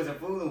okay and she wasn't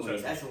fooling with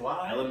it. That's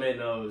why. LMA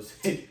knows.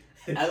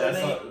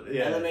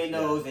 LMA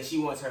knows that she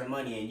wants her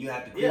money and you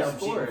have to clear some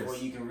shit before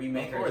you can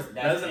remake her.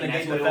 That doesn't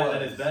negate the fact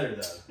that it's better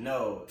though.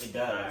 No, it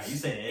does. You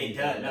saying it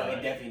does? No,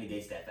 it definitely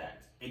negates that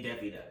fact. It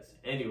definitely does.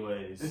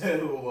 Anyways.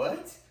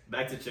 What?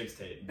 Back to Chicks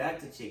Tape. Back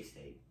to Chicks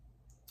Tape.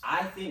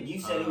 I think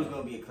you said it was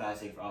going to be a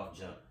classic off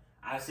jump.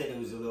 I said it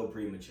was a little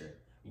premature.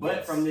 But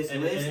yes. From this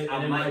list,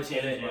 I might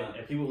change my...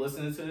 And people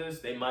listening to this,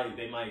 they might...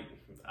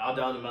 I'll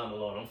down the mountain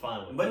alone. I'm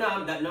fine with it. But no,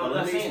 I'm let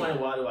me explain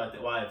why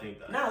I think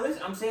that. No,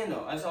 listen, I'm saying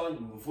though. That's all.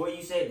 Before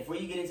you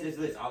get into this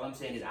list, all I'm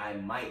saying is I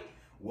might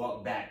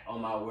walk back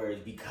on my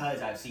words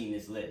because I've seen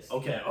this list.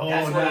 Okay.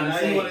 That's what I'm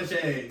saying. You want to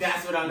change.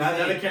 That's what I'm saying.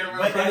 Now the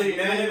camera in front of you.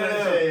 Now you want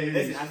to change.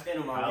 Listen, I stand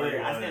on my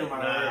word. I stand on my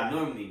word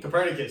normally.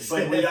 Copernicus.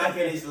 But when y'all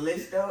hear this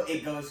list though,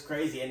 it goes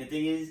crazy. And the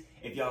thing is,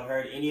 if y'all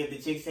heard any of the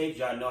Chicks tapes,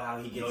 y'all know how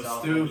he gets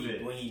off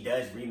when he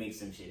does remix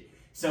some shit.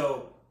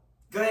 So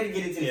go ahead and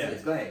get into this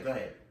list. Go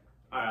ahead.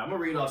 Alright, I'm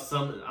gonna read off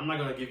some. I'm not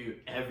gonna give you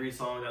every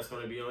song that's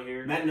gonna be on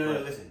here. Matt, no,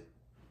 listen.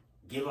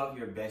 Give off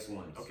your best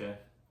ones. Okay.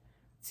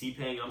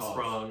 T-Pain, I'm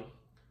Sprung,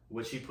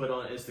 which he put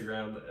on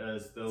Instagram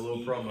as the little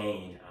promo.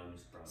 T-Pain, I'm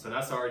Sprung. So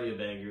that's already a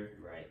banger.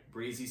 Right.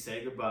 Breezy,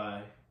 Say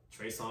Goodbye.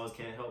 Trey Songz,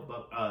 Can't Help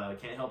But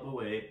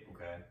Wait.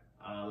 Okay.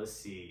 Let's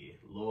see.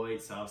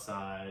 Lloyd,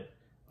 Southside.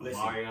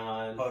 Listen,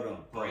 Marion. Hold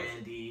on.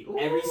 Brandy.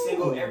 Every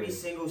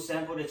single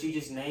sample that you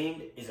just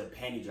named is a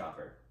panty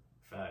dropper.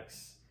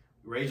 Facts.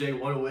 Ray J,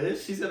 one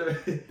wish? She's gonna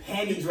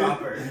panty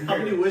dropper. How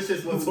many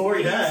wishes will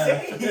Tory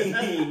have?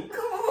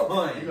 Come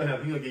on. He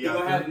gonna get he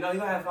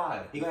gonna have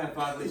 5. He gonna have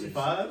 5 wishes.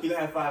 5? He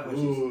gonna have 5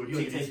 wishes. Ooh, you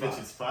gonna get these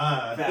bitches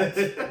 5. Facts.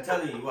 I'm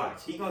telling you,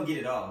 watch. He gonna get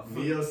it off.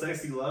 Neo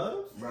Sexy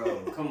Love?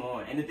 Bro, come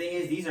on. And the thing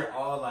is, these are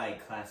all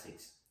like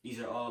classics. These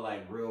are all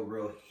like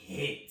real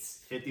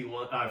hits.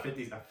 51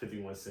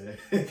 Cent.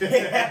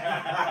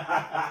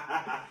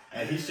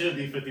 And he should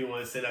be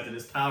 51 Cent after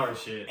this power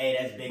shit. Hey,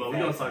 that's big. But we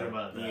don't talk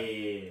about that.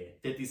 Yeah.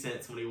 50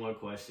 Cent, 21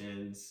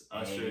 Questions.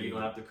 Usher, you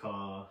gonna have to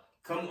call.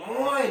 Come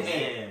on,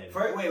 man.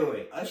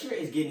 Wait. Usher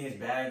is getting his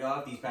bag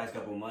off these past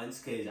couple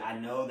months because I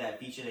know that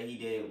feature that he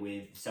did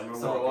with Summer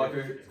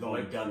Walker is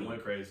going dummy.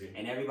 Went crazy.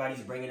 And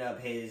everybody's bringing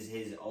up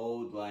his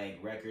old like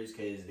records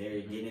because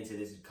they're getting into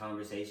this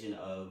conversation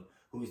of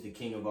who's the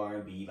king of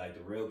R&B, like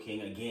the real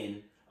king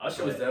again.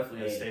 Usher was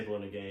definitely a staple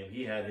in the game.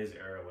 He had his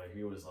era where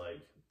he was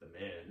like the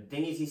man. The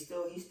thing is, he's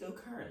still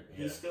current. Yeah.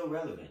 He's still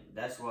relevant.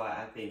 That's why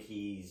I think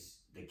he's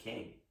the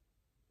king.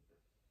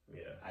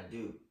 Yeah, I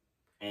do.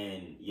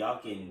 And y'all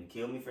can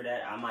kill me for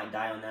that. I might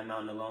die on that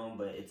mountain alone,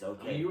 but it's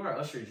okay. I mean, you are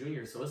Usher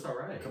Jr., so it's all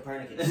right.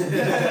 Copernicus.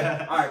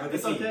 All right, but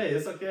continue.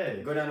 It's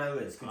okay. Go down that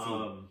list.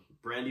 Continue.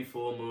 Brandy,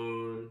 Full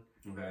Moon.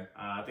 Okay.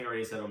 I think I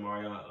already said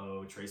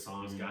Omarion. Trey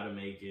Songz, Gotta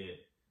Make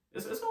It.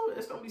 It's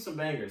gonna be some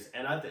bangers,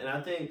 and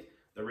I think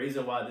the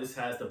reason why this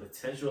has the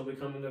potential of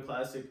becoming a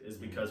classic is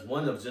because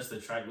one of just the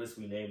track list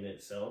we named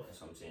itself. That's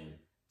what I'm saying.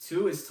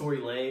 2, it's Tory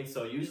Lanez,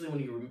 so usually when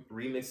he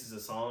remixes a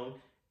song,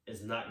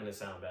 it's not gonna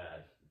sound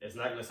bad. It's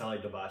not gonna sound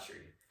like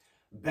debauchery.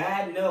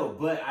 Bad, no,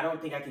 but I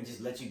don't think I can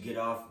just let you get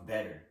off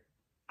better.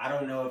 I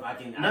don't know if I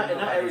can. Not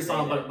every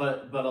song,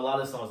 but a lot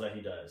of songs that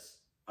he does.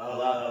 A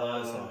lot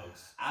of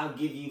songs. I'll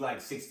give you like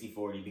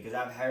 60-40 because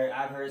I've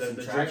heard some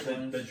tracks.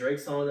 The Drake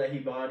song that he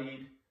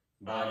bodied.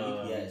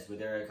 Yes, but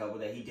there are a couple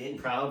that he didn't.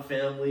 Proud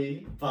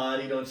Family,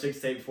 bodied on Chicks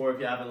Tape 4 if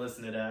you haven't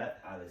listened to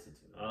that. I listened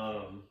to it.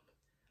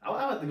 I'll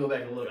have to go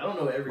back and look. I don't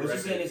know every record. What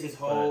you're saying is his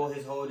whole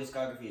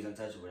discography is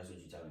untouchable. That's what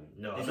you're telling me.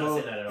 No, I'm not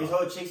saying that at all. His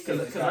whole Chicks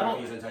Tape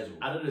discography is untouchable.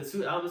 Out of the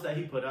 2 albums that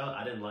he put out,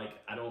 I didn't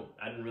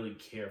really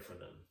care for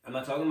them. I'm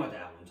not talking about the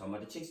album. I'm talking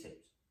about the Chicks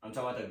Tapes. I'm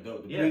talking about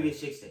the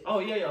previous Chicks Tapes. Oh,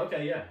 yeah,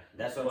 okay, yeah.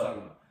 That's what I'm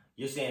talking about.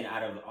 You're saying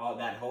out of all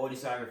that whole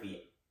discography,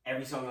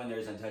 every song on there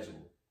is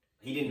untouchable.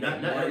 He didn't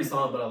not every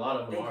song, but a lot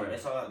of them are.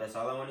 That's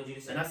all I wanted you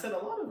to say. And I said a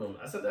lot of them.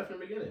 I said that from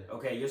the beginning.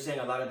 Okay, you're saying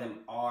a lot of them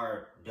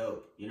are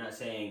dope. You're not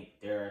saying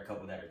there are a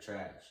couple that are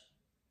trash.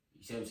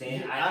 You see what I'm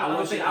saying? I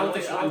don't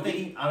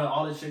think out of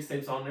all the Chicks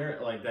Tapes on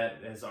there, like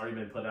that has already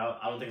been put out,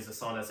 I don't think it's a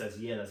song that says,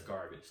 yeah, that's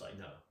garbage. Like,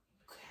 no.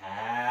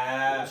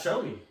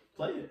 Show me.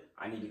 Play it.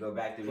 I need to go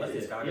back to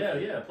this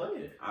discography. Yeah, play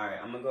it. All right,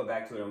 I'm gonna go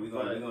back to it, and we're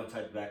gonna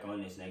touch back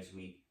on this next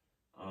week.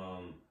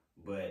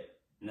 But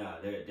no,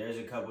 there's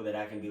a couple that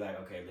I can be like,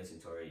 okay, listen,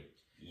 Tori,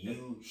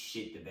 you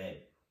shit the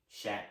bed.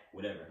 Shaq,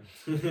 whatever.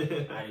 I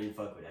didn't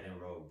fuck with it. I didn't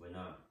roll, but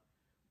nah.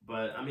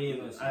 But I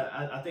mean,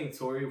 I think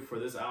Tory, for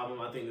this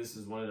album, I think this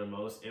is one of the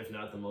most, if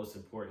not the most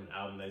important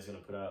album that he's gonna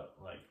put out,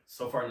 like,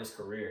 so far in his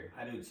career.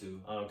 I do too.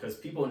 Because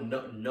people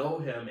know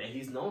him, and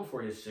he's known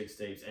for his Chicks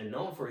tapes and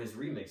known for his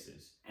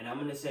remixes. And I'm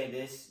gonna say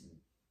this: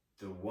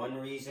 the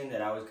one reason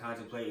that I was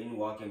contemplating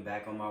walking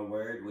back on my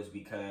word was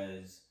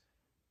because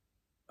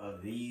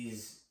of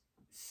these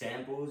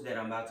samples that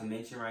I'm about to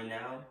mention right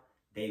now.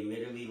 They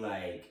literally,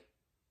 like,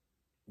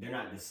 they're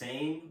not the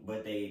same,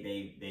 but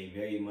they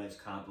very much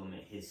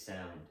complement his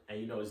sound. And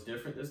you know it's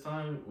different this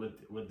time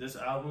with this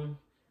album.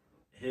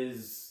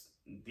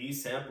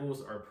 These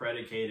samples are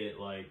predicated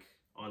like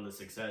on the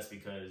success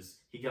because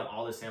he got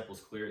all his samples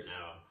cleared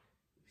now.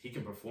 He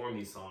can perform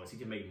these songs. He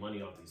can make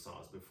money off these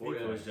songs. Before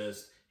it was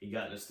just he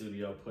got in the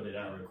studio, put it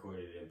out,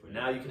 recorded it. But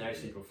now you can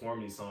actually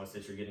perform these songs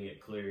that you're getting it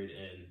cleared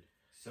and.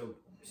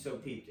 So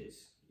peep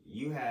this.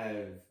 You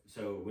have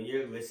when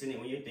you're listening,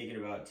 when you're thinking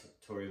about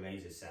Tory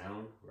Lanez'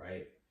 sound,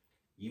 right?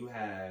 You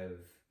have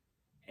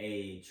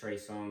a Trey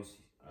Songz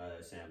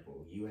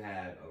sample. You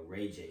have a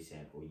Ray J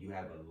sample. You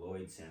have a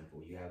Lloyd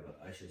sample. You have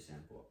a Usher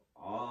sample.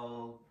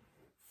 All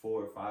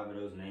 4 or 5 of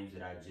those names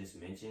that I just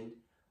mentioned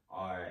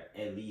are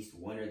at least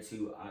 1 or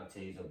 2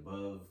 octaves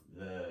above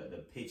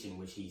the pitch in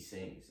which he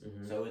sings.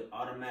 Mm-hmm. So it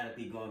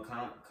automatically going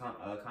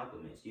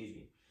compliment. Excuse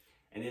me.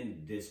 And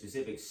then the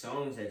specific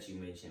songs that you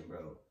mentioned,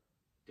 bro.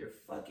 They're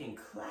fucking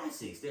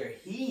classics. They're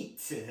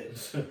heat.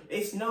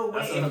 It's no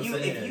way.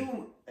 If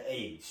you,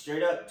 hey,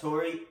 straight up,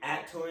 Tory,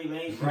 at Tory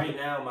Lanez right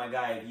now, my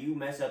guy, if you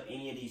mess up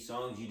any of these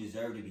songs, you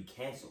deserve to be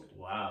canceled.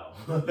 Wow.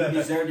 You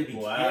deserve to be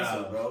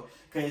canceled, bro.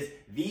 Because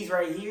these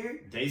right here.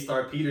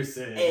 Daystar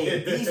Peterson.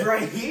 Hey, these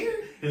right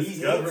here.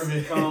 These government.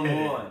 Hits, come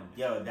on.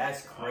 Yo,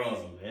 that's crazy.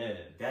 Oh, man.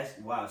 That's,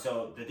 wow.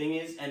 So the thing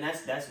is, and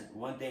that's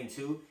one thing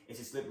too,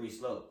 it's a slippery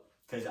slope.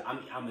 Because I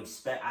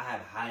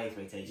have high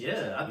expectations.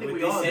 Yeah, I think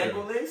with this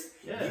sample list,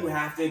 you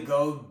have to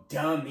go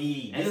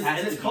dummy. And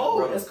it's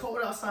cold. It's cold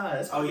outside.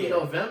 It's cold in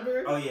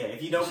November. Oh yeah.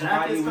 If you don't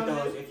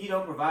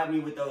provide me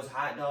with those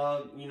hot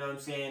dog, you know what I'm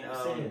saying,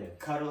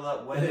 cuddle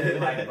up weather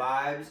like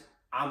vibes,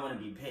 I'm gonna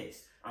be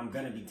pissed. I'm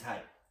gonna be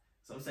tight.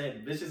 So I'm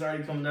saying, bitches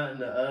already coming out in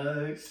the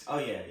Uggs. Oh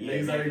yeah,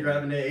 niggas already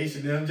grabbing their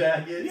H&M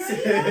jackets.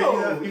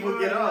 People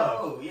get off.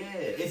 Oh yeah,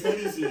 it's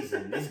hoodie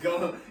season. It's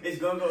gonna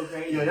go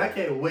crazy. Yo, I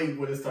can't wait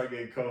when it start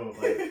getting cold.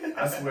 Like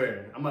I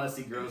swear, I'm about to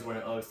see girls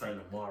wearing Uggs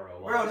starting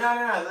tomorrow. Bro, no.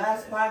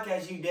 Last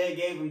podcast you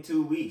gave them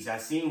 2 weeks. I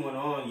seen one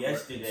on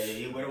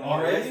yesterday. It went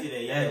on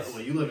yesterday. Yes.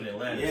 Well, you live in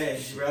Atlanta.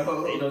 Yes,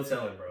 bro. Ain't no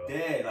telling, bro.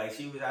 Dead. Like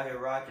she was out here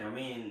rocking. I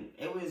mean,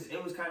 it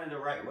was kind of the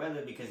right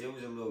weather because it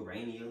was a little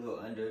rainy, a little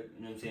under. You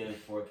know what I'm saying?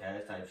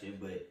 Forecast type shit.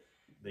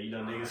 But you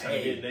know niggas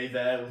trying to get they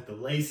bad with the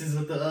laces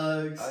with the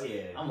Uggs. Oh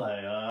yeah. I'm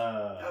like,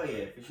 oh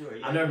yeah, for sure.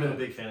 Yeah, I've never been a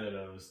big fan of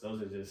those.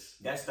 Those are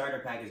just that starter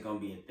pack is gonna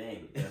be a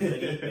thing. The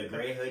hoodie, the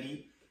gray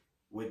hoodie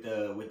with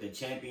the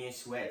champion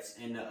sweats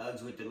and the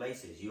Uggs with the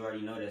laces. You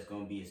already know that's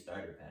gonna be a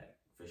starter pack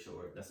for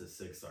sure. That's a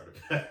sick starter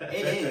pack.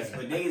 It is,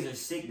 but niggas are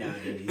sick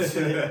nowadays.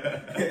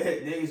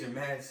 Niggas are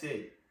mad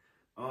sick.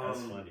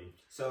 That's funny.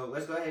 So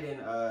let's go ahead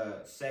and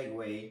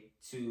segue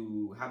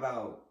to how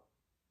about.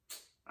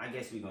 I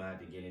guess we're gonna have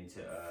to get into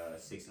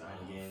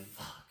 6ix9ine again.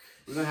 Fuck.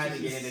 We're gonna have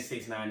to get into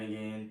 6ix9ine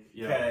again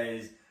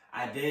because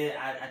I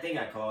think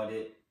I called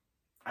it.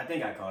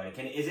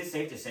 Is it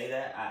safe to say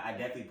that I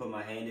definitely put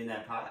my hand in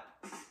that pot?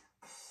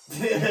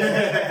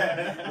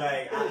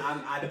 Like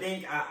I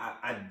think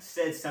I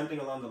said something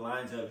along the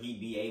lines of he'd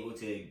be able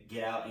to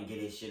get out and get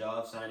his shit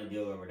off, sign a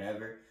deal or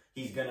whatever.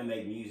 He's gonna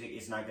make music.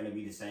 It's not gonna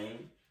be the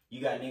same. You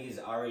got niggas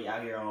already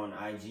out here on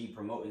IG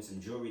promoting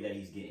some jewelry that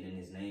he's getting in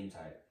his name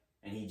type.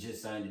 And he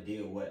just signed a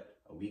deal,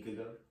 a week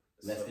ago?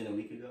 Less than a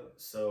week ago?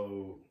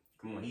 So,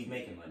 come on, he's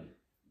making money.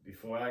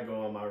 Before I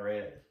go on my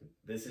rant,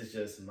 this is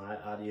just my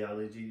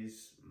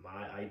ideologies,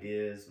 my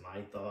ideas,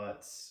 my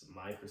thoughts,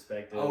 my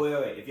perspective. Oh,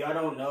 wait. If y'all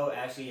don't know,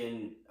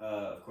 actually,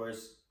 of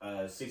course,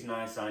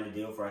 6ix9ine signed a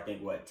deal for, I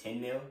think,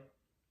 10 mil?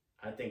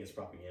 I think it's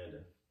propaganda.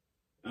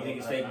 You think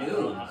it's fake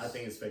news? I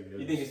think it's fake news.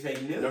 You think it's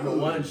fake news? Number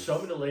 1, show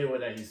me the label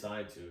that he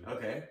signed to.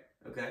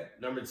 Okay.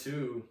 Number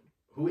 2,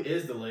 who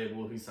is the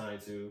label he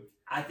signed to?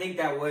 I think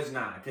that was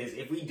not, because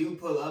if we do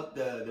pull up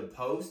the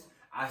post,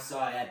 I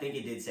saw it, I think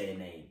it did say a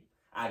name.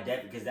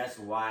 Because that's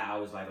why I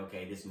was like,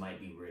 okay, this might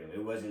be real.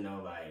 It wasn't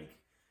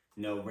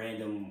no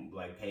random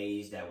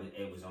page that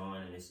it was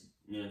on, and it's,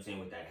 you know what I'm saying,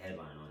 with that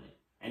headline on it.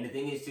 And the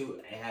thing is too,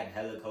 it had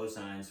hella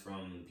cosigns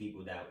from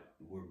people that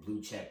were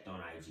blue checked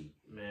on IG.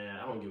 Man,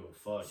 I don't give a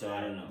fuck. So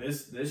I don't know.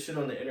 This shit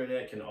on the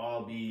internet can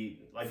all be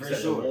like for you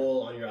said, sure. The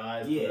wool on your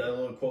eyes. Yeah. That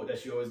little quote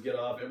that you always get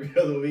off every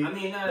other week. I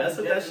mean, that's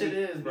what that shit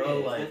is, bro.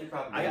 Yeah, like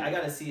I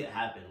gotta see it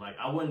happen. Like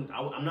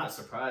I'm not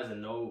surprised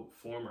in no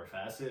form or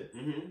facet.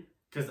 Mm-hmm.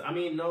 Cause I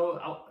mean,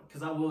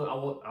 cause I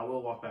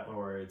will walk back my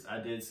words. I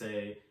did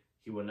say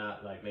he would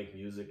not make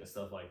music and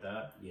stuff like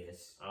that.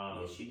 Yes.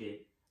 Yes, you did.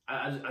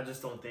 I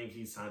just don't think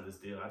he signed this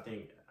deal. I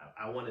think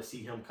I want to see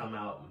him come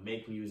out,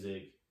 make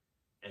music,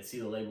 and see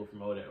the label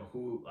promote it, or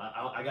who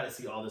I gotta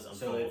see all this unfold.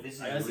 So if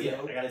this is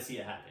real, I gotta see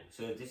it happen.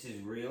 So if this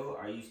is real,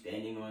 are you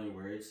standing on your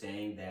word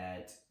saying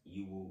that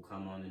you will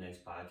come on the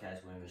next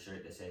podcast wearing a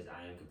shirt that says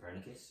 "I am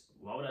Copernicus"?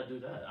 Why would I do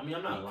that? I mean,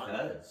 I'm not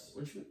lying. Because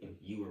what you mean?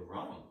 You were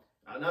wrong.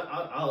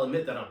 I'll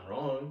admit that I'm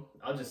wrong.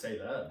 I'll just say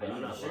that, but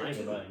I'm not lying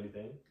about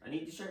anything. I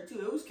need the shirt too.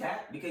 It was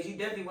cat because you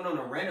definitely went on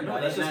a rant about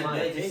it. That's just my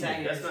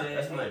opinion.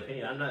 That's my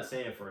opinion. I'm not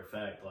saying for a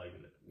fact, like,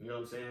 you know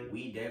what I'm saying?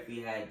 We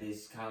definitely had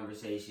this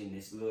conversation,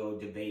 this little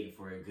debate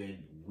for a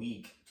good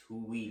week,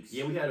 2 weeks.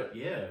 Yeah, we had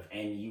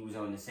and you was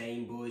on the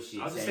same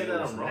bullshit. I'll just say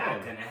that I'm wrong. Not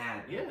gonna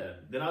happen. Yeah,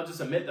 then I'll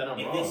just admit that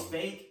I'm wrong.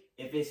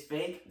 If it's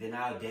fake, then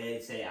I'll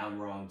dead say I'm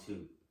wrong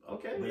too.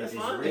 Okay, but that's if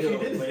fine.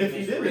 Real, if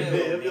it's real,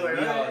 then like,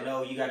 we all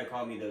know you got to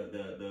call me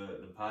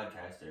the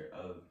podcaster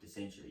of the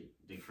century.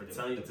 For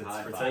telling you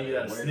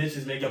that Snitch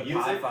is making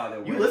music.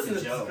 You listen to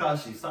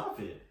Tekashi. Stop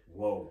it.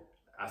 Whoa.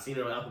 I seen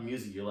it on Apple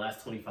Music. Your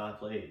last 25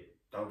 played.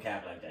 Don't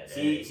cap like that.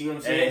 See what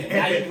I'm saying?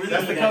 Now you really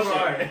that's the cover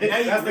art.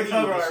 That's the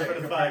cover art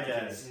for the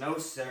podcast. No,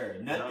 sir.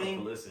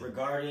 Nothing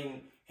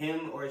regarding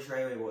him or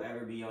Treyway will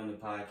ever be on the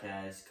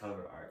podcast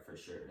cover art for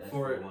sure. That's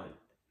for one.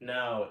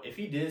 Now, if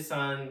he did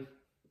sign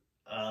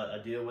a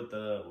deal with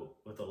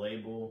the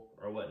label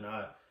or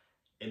whatnot,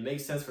 it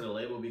makes sense for the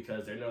label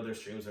because they know their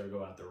streams are gonna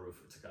go out the roof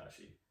for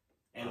Tekashi.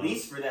 At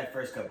least for that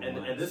first couple of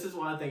months. And this is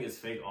why I think it's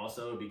fake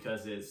also,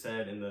 because it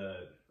said in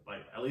the,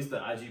 like, at least the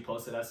IG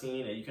post that I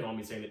seen, and you can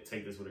only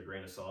take this with a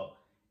grain of salt,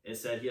 it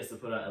said he has to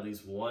put out at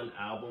least one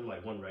album,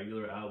 like one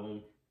regular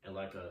album, and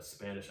like a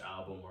Spanish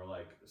album or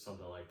like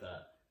something like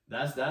that.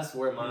 That's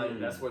where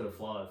that's where the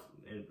flaw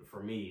is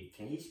for me.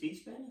 Can he speak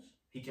Spanish?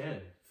 He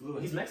can.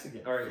 Fluent. He's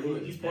Mexican. Or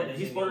he's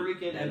Puerto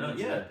Rican. That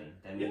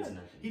means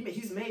nothing.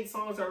 He's made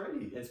songs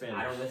already in Spanish.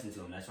 I don't listen to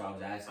him. That's why I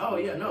was asking. Oh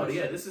yeah, no,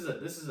 yeah. This is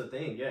a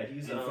thing. Yeah,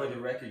 he's. And for the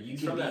record, you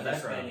can be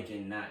Hispanic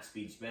and not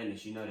speak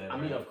Spanish. You know that. I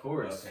mean, of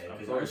course. Okay.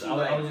 Of course.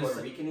 I was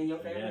Puerto Rican in your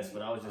family. Yes,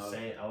 but I was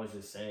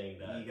just saying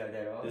that. You got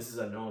that off. This is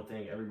a known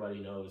thing. Everybody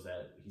knows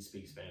that he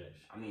speaks Spanish.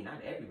 I mean,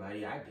 not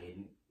everybody. I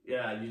didn't.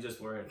 Yeah, you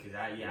just weren't. Because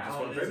I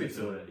don't privy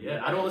to it.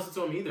 Yeah, I don't listen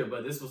to him either.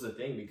 But this was a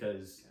thing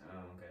because. Oh,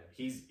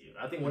 okay.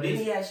 I think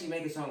didn't he actually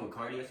make a song with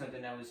Cardi or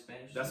something that was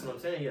Spanish? That's what I'm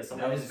saying. Yeah,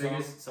 some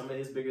of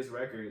his biggest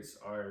records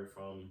are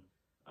from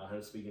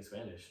him speaking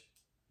Spanish.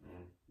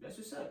 That's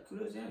what's up.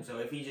 Kudos to him. So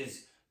if he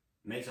just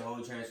makes a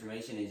whole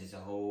transformation and just a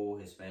whole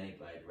Hispanic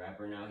like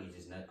rapper now, he's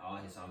just not all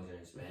his songs are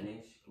in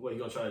Spanish. What, you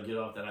gonna try to get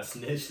off that I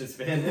snitched in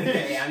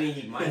Spanish? I mean,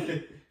 he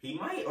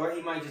might, or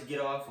he might just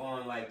get off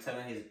on like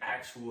telling his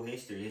actual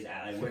history,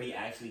 like where he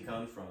actually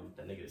comes from.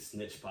 That nigga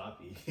Snitch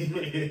Poppy. My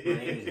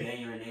name is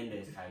Daniel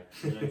Hernandez type.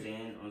 You know what I'm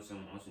saying?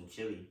 On some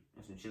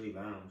chili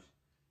lounge.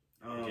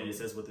 Okay, it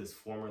says with his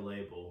former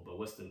label, but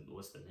what's the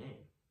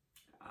name?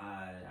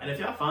 And if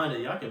y'all find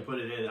it, y'all can put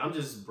it in. I'm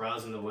just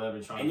browsing the web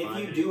and trying to find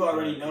it. And if you do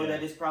already know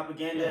that it's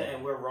propaganda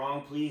and we're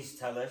wrong, please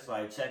tell us,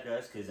 like, check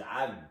us, because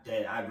I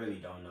really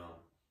don't know.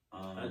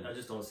 I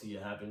just don't see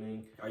it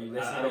happening. Are you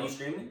listening? Are you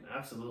streaming?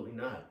 Absolutely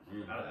not.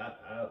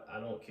 I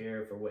don't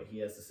care for what he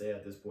has to say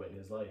at this point in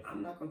his life.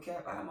 I'm not gonna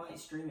cap. I might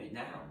stream it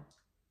now.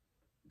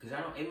 Because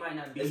it might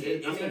not be.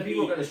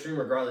 People are going to stream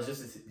regardless,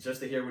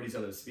 just to hear what he's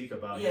going to speak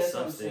about, his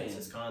substance,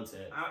 his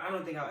content. I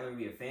don't think I'll ever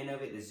be a fan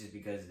of it. It's just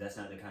because that's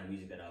not the kind of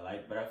music that I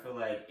like. But I feel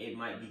like it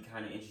might be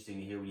kind of interesting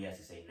to hear what he has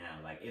to say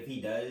now. Like if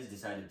he does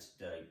decide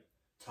to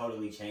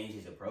totally change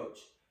his approach,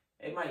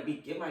 it might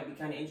be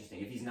kind of interesting.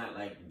 If he's not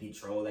like the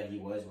troll that he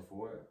was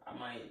before, I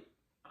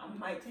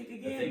might take a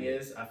game. The thing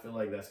is, I feel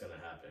like that's going to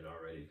happen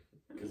already.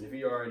 Because if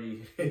he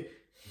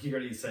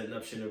already setting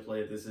up shit in play,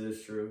 if this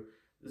is true.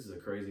 This is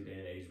a crazy day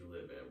and age we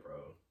live in,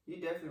 bro.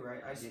 You're definitely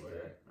right. I get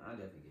that. I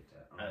definitely get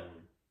that.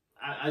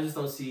 I just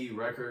don't see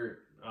record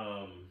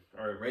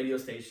or radio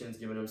stations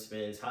giving them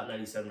spins. Hot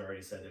 97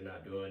 already said they're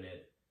not doing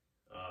it.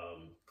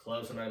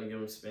 Clubs are not going to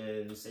give him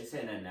spins. They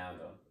saying that now,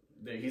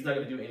 though. He's not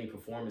going to do any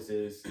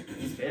performances.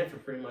 He's banned for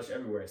pretty much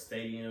everywhere.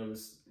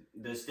 Stadiums.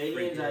 The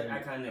stadiums, I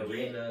kind of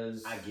get.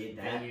 Arenas. I get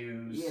that.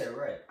 Venues. Yeah,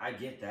 right. I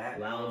get that.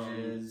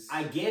 Lounges.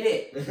 I get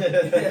it.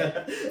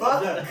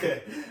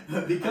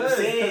 Fuck.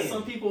 Because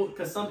some people,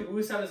 we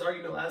was having this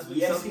argument last week.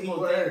 Yes,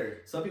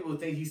 some people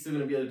think he's still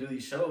going to be able to do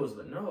these shows,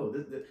 but no.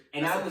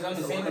 And I was on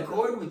the same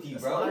accord with you,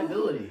 bro.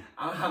 Liability.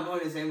 I'm on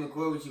the same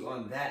accord with you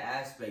on that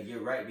aspect.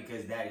 You're right,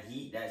 because that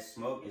heat, that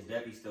smoke is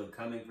definitely still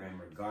coming for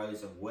him,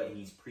 regardless of what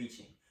he's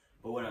preaching.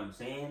 But what I'm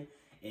saying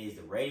is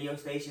the radio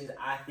stations,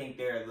 I think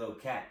they're a little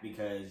capped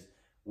because,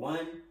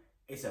 one,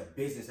 it's a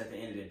business at the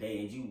end of the day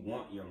and you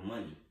want your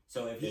money.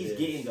 So if he's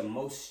getting the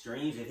most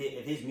streams,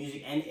 if his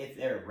music and if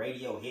their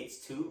radio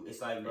hits too,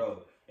 it's like,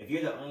 bro, if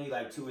you're the only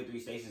like 2 or 3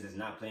 stations that's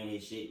not playing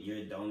his shit,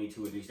 you're the only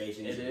 2 or 3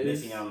 stations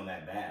missing out on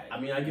that bag. I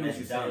mean, I get what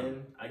you're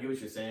saying. I get what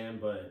you're saying,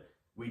 but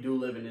we do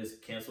live in this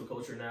cancel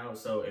culture now.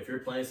 So if you're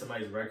playing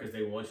somebody's records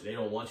they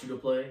don't want you to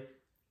play,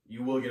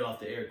 you will get off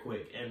the air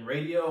quick. And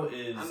radio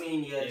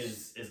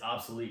is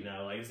obsolete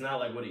now. Like, it's not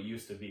like what it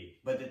used to be.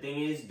 But the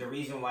thing is, the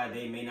reason why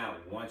they may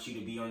not want you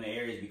to be on the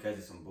air is because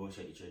of some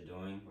bullshit that you're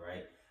doing,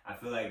 right? I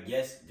feel like,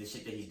 yes, the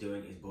shit that he's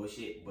doing is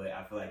bullshit, but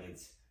I feel like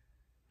it's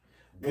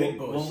good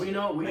bullshit.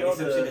 Well, we know it's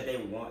some shit that they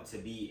want to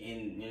be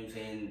in. You know what I'm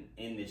saying?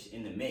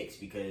 In the mix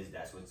because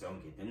that's what's gonna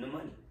get them the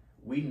money.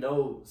 We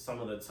know some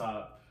of the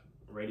top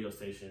radio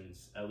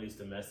stations, at least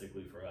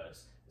domestically for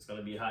us. It's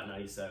gonna be Hot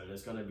 97.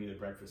 It's gonna be the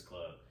Breakfast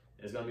Club.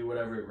 It's gonna be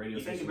whatever radio station.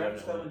 You think the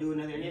Breakfast Club would do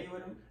another interview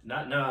with him?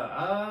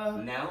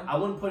 Now I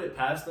wouldn't put it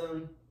past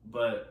them,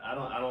 but I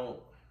don't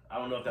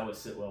know if that would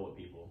sit well with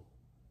people.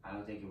 I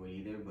don't think it would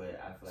either,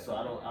 but I feel like. So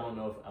I don't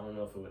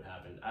know if it would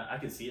happen. I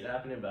could see it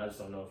happening, but I just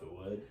don't know if it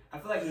would. I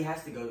feel like he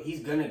has to go.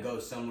 He's gonna go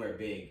somewhere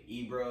big.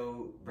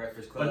 Ebro,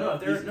 Breakfast Club. But no, if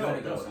there's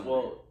no.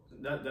 Well,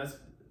 that's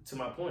to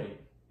my point.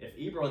 If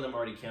Ebro and them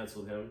already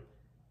canceled him,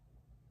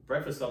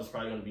 Breakfast Club's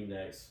probably gonna be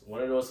next.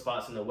 One of those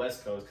spots in the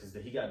West Coast because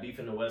he got beef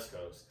in the West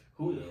Coast.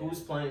 Who's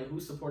playing?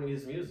 Who's supporting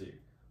his music?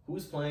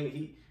 Who's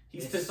playing?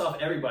 He's pissed off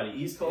everybody.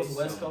 East Coast,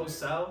 West Coast,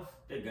 South.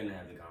 They're gonna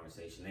have the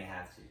conversation. They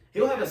have to.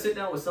 He'll have to sit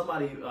down with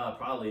somebody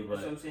probably. But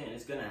that's what I'm saying.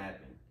 It's gonna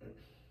happen.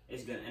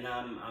 It's gonna, and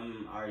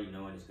I'm already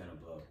knowing it's gonna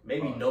blow.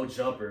 Maybe No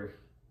Jumper.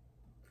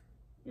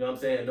 You know what I'm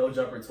saying? No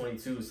Jumper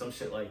 22, some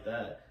shit like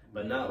that.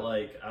 But not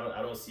like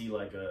I don't see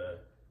like a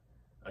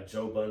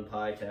Joe Budden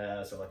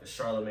podcast or like a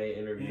Charlamagne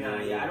interview.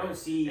 I don't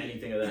see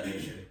anything of that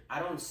nature. I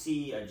don't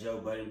see a Joe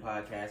Budden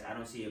podcast. I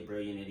don't see a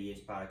Brilliant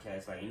Idiots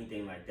podcast, like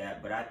anything like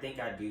that. But I think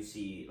I do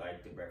see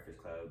like the Breakfast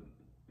Club.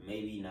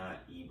 Maybe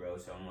not Ebro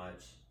so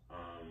much,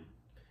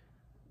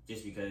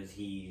 just because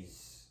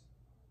he's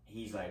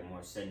like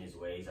more set in his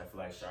ways. I feel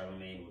like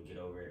Charlamagne will get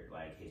over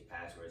like his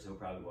passwords. He'll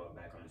probably walk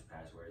back on his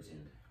passwords,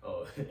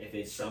 and if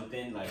it's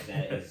something like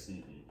that is, you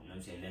know what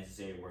I'm saying,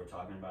 necessary, worth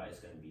talking about, it's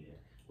gonna be there.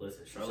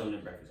 Listen,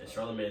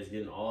 Charlamagne is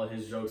getting all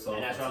his jokes off.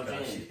 And that's what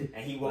I'm saying.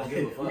 And he won't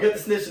give a fuck. We got the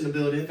snitch in the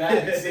building.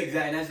 Facts,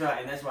 exactly.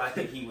 And that's why I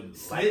think he would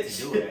like to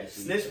do it,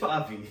 actually. Snitch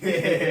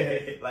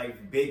Poppy.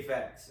 Like, big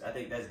facts. I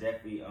think that's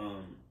definitely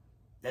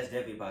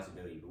a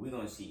possibility. But we're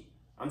going to see.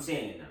 I'm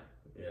saying it now.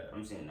 Yeah.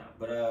 I'm saying it now.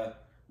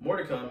 But, more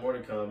to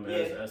come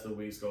as the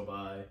weeks go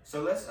by.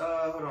 So let's,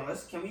 hold on.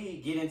 Can we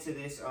get into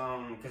this?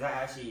 Because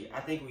I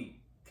think we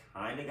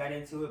kind of got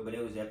into it, but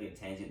it was definitely a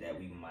tangent that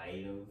we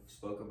might have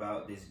spoke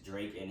about, this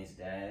Drake and his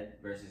dad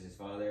versus his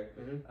father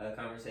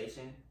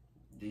conversation.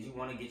 Did you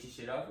want to get your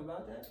shit off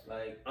about that?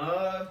 Like,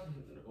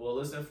 well,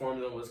 let's inform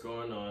them what's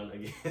going on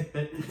again.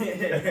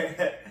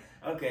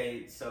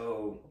 Okay,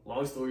 so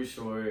long story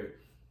short,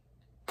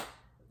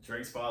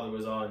 Drake's father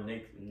was on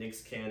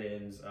Nick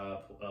Cannon's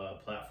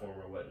platform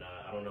or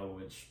whatnot. I don't know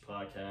which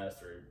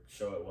podcast or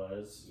show it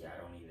was. Yeah,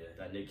 I don't either.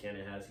 That Nick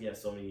Cannon has. He has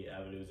so many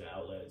avenues and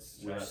outlets.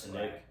 Shout out to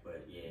Nick.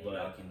 But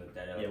y'all can look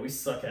that up. Yeah, we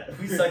suck at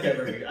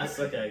I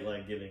suck at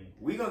like giving.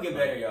 We gonna get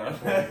better, y'all.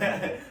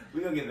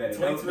 We gonna get better.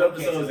 22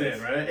 episodes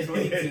in, right?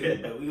 22,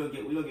 but we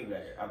gonna get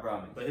better. I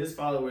promise. But his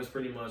father was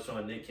pretty much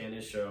on Nick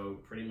Cannon's show,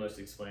 pretty much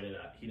explaining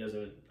that he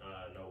doesn't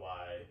know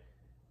why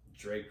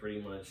Drake pretty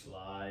much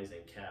lies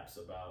and caps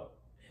about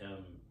him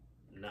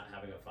not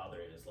having a father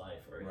in his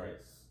life,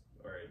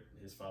 or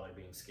his father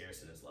being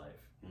scarce in his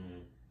life.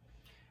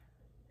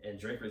 And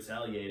Drake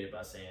retaliated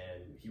by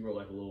saying, he wrote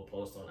like a little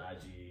post on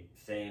IG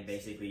saying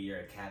basically you're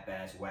a cap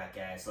ass, whack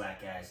ass,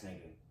 slack ass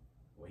nigga.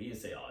 Well, he didn't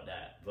say all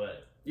that,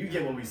 but you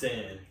get what we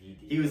saying.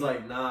 He was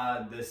like,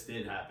 nah, this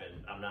did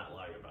happen. I'm not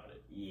lying about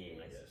it.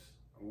 Yeah, I guess.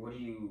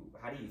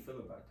 How do you feel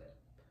about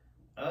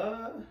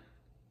that?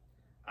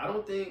 I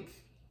don't think.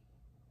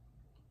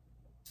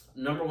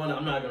 Number one,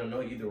 I'm not gonna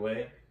know either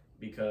way,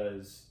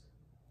 because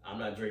I'm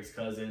not Drake's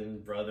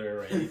cousin,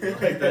 brother, or anything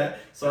like that.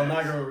 So I'm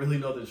not going to really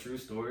know the true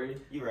story.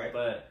 You're right.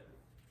 But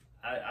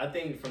I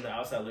think from the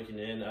outside looking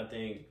in, I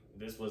think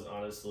this was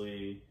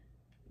honestly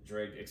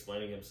Drake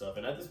explaining himself.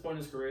 And at this point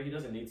in his career, he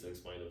doesn't need to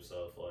explain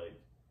himself. Like,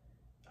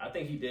 I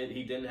think he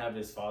didn't have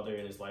his father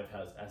in his life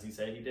as he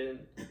said he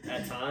didn't.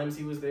 At times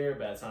he was there,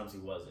 but at times he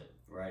wasn't.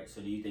 Right.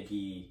 So do you think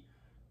he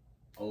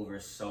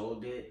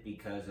oversold it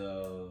because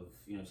of,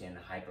 you know what I'm saying, the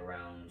hype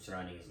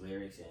surrounding his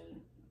lyrics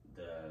and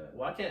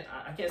well, I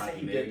can't say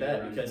he did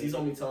that because he's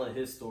only telling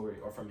his story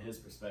or from his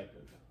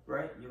perspective.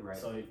 Right, you're right.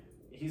 So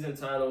he's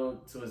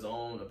entitled to his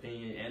own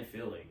opinion and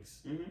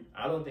feelings. Mm-hmm.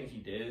 I don't think he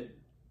did.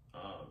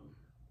 I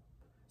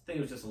think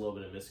it was just a little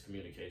bit of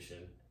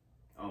miscommunication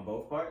on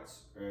both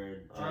parts, or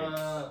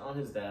Drake's? On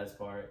his dad's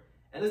part.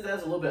 And his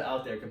dad's a little bit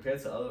out there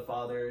compared to other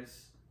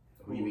fathers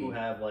who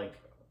have like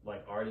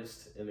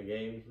artists in the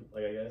game,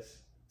 like I guess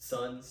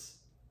sons.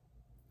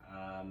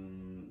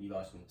 You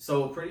lost me.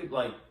 So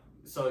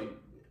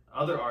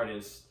other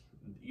artists,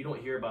 you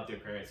don't hear about their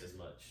parents as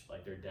much,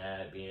 like their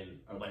dad being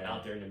like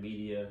out there in the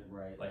media,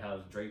 right? Like how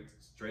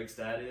Drake's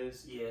dad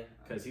is, yeah,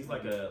 because he's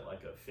like a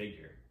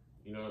figure.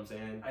 You know what I'm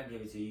saying? I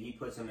give it to you. He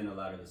puts him in a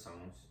lot of the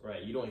songs,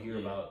 right? You don't hear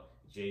about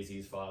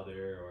Jay-Z's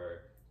father,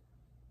 or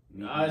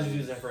I was just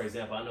using that for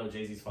example. I know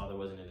Jay-Z's father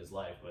wasn't in his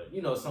life, but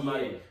you know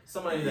somebody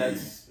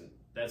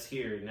that's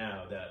here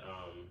now that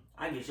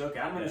I get you. Okay,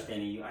 I'm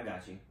understanding you. I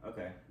got you.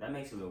 Okay, that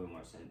makes a little bit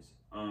more sense.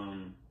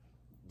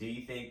 Do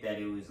you think that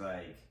it was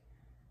like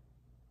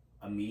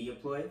a media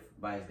ploy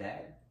by his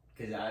dad?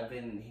 Because I've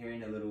been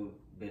hearing a little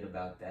bit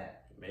about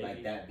that. Maybe.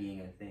 Like that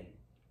being a thing.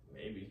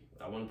 Maybe.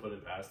 I wouldn't put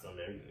it past them.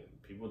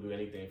 People do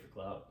anything for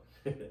clout.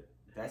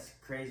 That's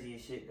crazy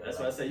as shit, though. That's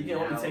what I say. You can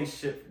only take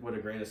shit with a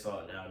grain of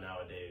salt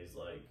nowadays,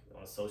 like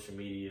on social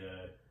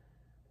media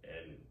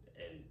and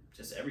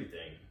just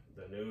everything.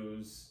 The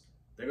news,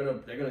 they're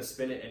gonna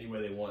spin it any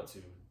way they want to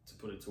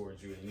put it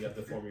towards you, and you have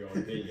to form your own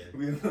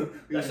opinion.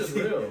 That's just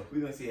real.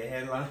 We're gonna see a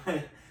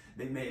headline.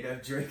 They made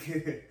up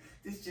Drake.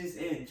 This just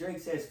in. Drake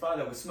said his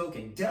father was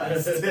smoking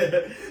dust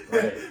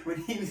right.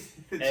 when he was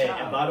a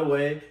child. And by the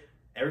way,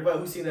 everybody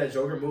who's seen that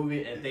Joker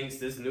movie and thinks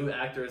this new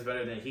actor is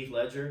better than Heath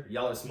Ledger,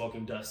 y'all are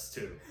smoking dust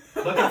too.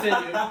 But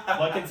continue.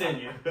 But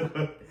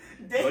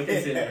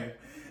continue.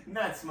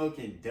 Not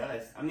smoking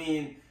dust. I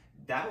mean,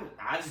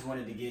 I just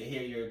wanted to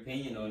hear your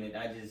opinion on it.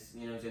 I just,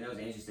 you know what I'm saying, that was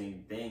an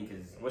interesting thing.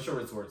 Cause, what's your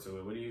retort to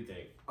it? What do you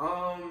think?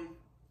 I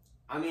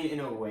mean,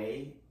 in a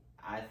way,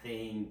 I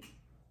think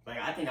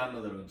I'm a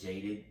little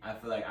jaded. I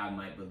feel like I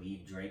might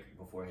believe Drake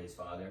before his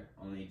father,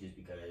 only just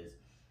because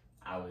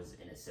I was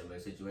in a similar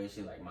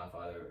situation. Like my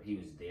father, he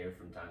was there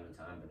from time to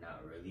time, but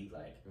not really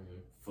like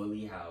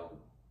fully how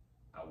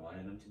I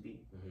wanted him to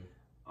be.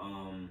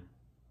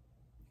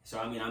 So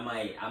I mean,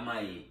 I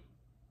might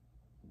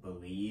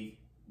believe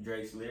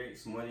Drake's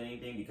lyrics more than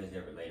anything because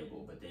they're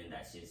relatable. But then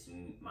that's just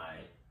my,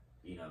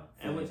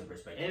 feelings and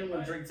perspective. And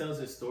when Drake tells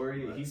his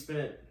story,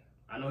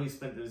 I know he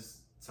spent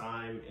this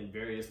time in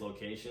various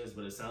locations,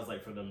 but it sounds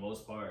like for the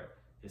most part,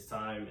 his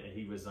time and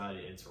he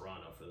resided in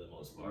Toronto for the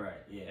most part.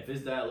 Right, yeah. If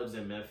his dad lives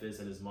in Memphis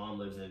and his mom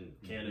lives in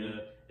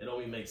Canada, it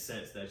only makes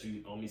sense that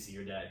you only see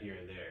your dad here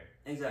and there.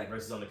 Exactly.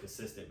 Versus on a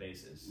consistent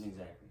basis.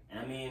 Exactly. And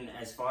I mean,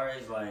 as far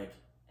as like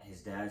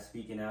his dad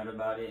speaking out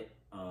about it,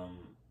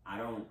 I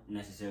don't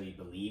necessarily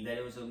believe that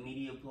it was a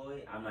media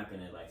ploy. I'm not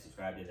gonna like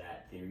subscribe to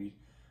that theory,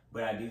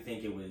 but I do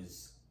think it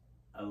was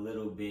a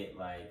little bit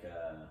like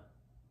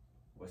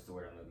what's the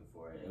word I'm looking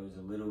for? It was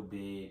a little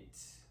bit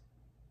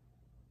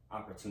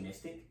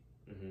opportunistic.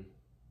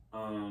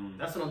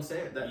 That's what I'm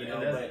saying.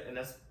 And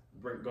that's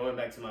going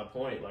back to my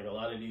point. Like a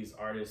lot of these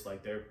artists,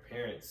 like their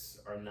parents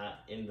are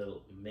not in the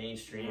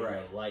mainstream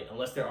light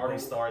unless they're already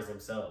stars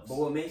themselves. But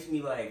what makes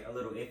me like a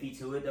little iffy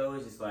to it though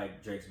is just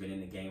like Drake's been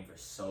in the game for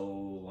so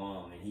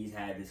long and he's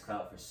had this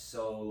clout for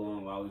so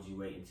long. Why would you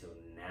wait until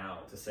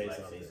now to say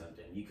something?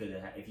 You could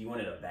have, if you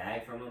wanted a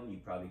bag from him, you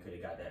probably could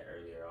have got that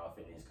earlier off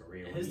in his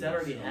career. And his dad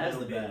already has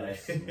the bag.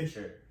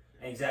 Mature.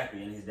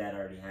 Exactly, and his dad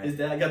already has. His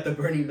dad got the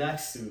Bernie Mac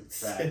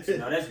suits. Right.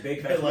 No, that's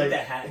big. That's like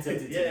that hat to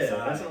the side.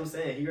 That's what I'm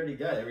saying. He already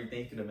got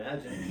everything you can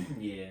imagine.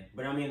 Yeah,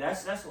 but I mean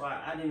that's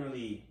why I didn't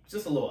really. It's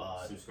just a little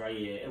odd. Subscribe.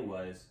 Yeah, it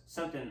was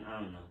something. I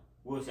don't know.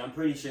 We'll see. I'm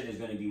pretty sure there's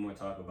gonna be more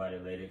talk about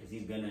it later because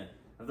he's gonna.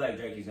 I feel like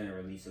Drake is gonna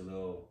release a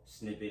little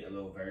snippet, a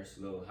little verse,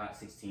 a little Hot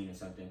 16 or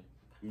something.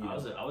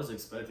 I was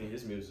expecting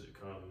his music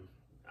to come.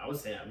 I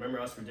remember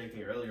I was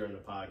predicting earlier in the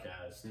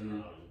podcast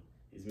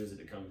his music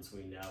to come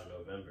between now and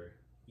November.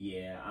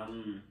 Yeah,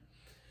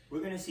 we're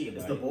gonna see about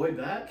it. Is the boy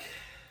back?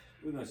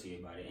 We're gonna see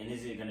about it. And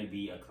is it gonna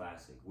be a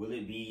classic? Will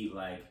it be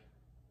like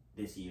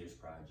this year's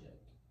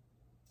project?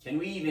 Can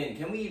we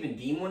even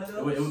deem one of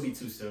those? It would be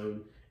too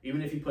soon.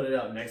 Even if you put it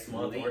out next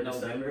month or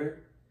December,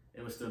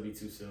 it would still be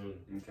too soon.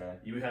 Okay.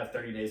 You would have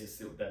 30 days to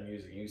sit with that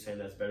music. Are you saying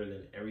that's better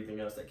than everything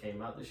else that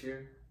came out this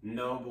year?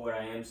 No, but what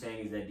I am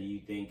saying is that do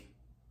you think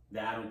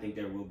that I don't think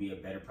there will be a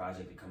better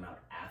project to come out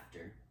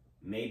after?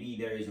 Maybe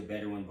there is a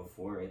better one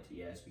before it,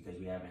 yes, because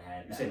we haven't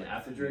had. You're saying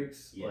after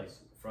Drake's? Yes. Like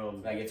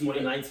from like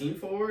 2019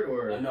 forward,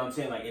 or no? I'm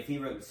saying like if he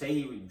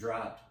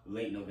dropped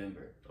late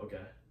November.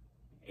 Okay.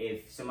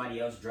 If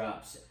somebody else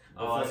drops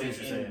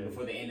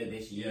before the end of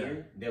this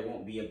year, there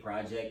won't be a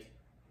project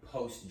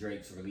post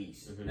Drake's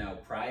release. Now,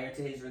 prior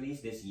to his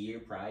release, this year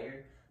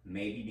prior,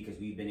 maybe because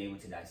we've been able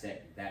to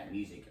dissect that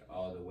music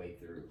all the way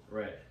through.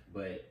 Right.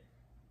 But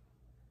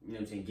you know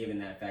what I'm saying? Given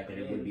that fact that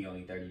it would be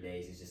only 30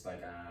 days, it's just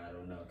like, I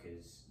don't know,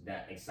 because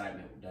that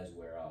excitement does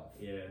wear off.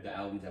 Yeah. The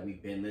albums that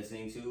we've been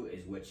listening to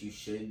is what you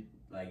should,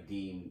 like,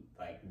 deem,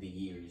 like, the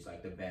year's,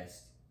 like, the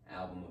best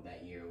album of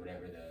that year, or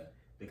whatever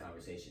the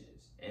conversation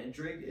is. And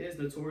Drake is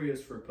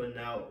notorious for putting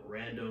out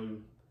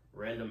random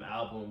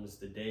albums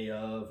the day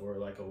of or,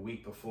 like, a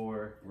week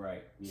before.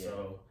 Right. Yeah.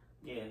 So,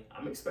 yeah,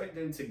 I'm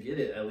expecting to get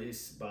it at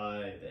least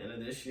by the end of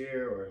this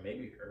year or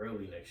maybe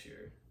early next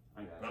year.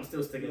 I'm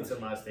still sticking to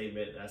my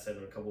statement that I said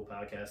a couple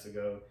podcasts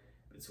ago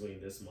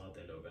between this month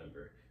and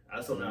November. I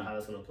just don't know how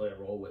it's going to play a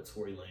role with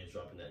Tory Lanez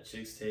dropping that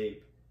Chicks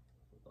tape.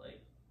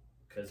 Like,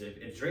 because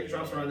if Drake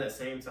drops around that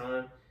same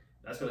time,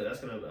 that's gonna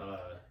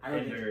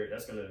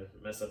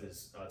mess up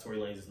his Tory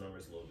Lanez's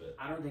numbers a little bit.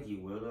 I don't think he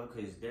will though,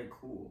 because they're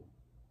cool.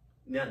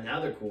 Now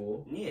they're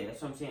cool. Yeah,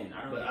 that's what I'm saying.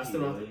 I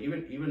still don't have to,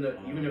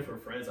 even if we're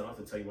friends, I don't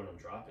have to tell you when I'm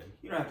dropping.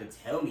 You don't have to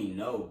tell me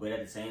no, but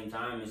at the same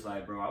time, it's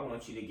like, bro, I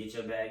want you to get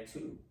your bag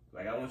too.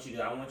 Like, I want you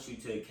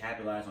to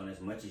capitalize on as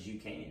much as you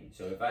can.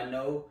 So if I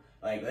know,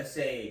 like, let's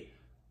say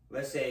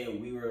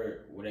we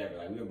were whatever,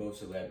 like we were both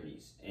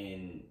celebrities,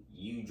 and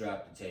you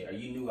dropped the tape, or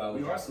you knew I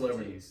was. We are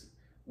celebrities.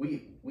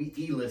 We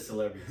E-list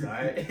celebrities, all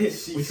right?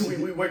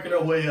 we working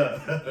our way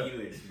up.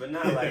 E-list, but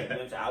not like, you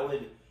know, I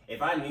would,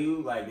 if I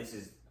knew, like, this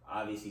is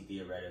obviously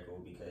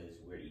theoretical because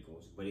we're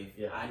equals, but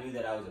if I knew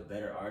that I was a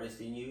better artist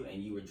than you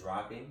and you were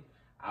dropping,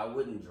 I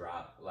wouldn't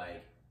drop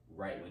like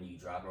right when you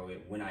drop or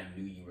when I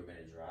knew you were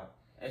gonna drop.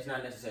 That's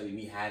not necessarily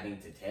me having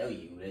to tell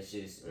you. That's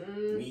just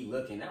me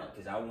looking out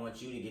because I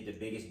want you to get the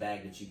biggest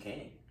bag that you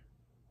can.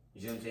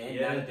 You see what I'm saying?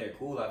 Yeah. Now that they're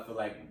cool, I feel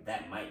like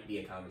that might be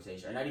a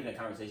conversation, or not even a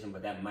conversation,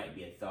 but that might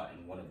be a thought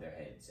in one of their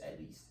heads at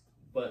least.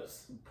 But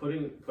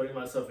putting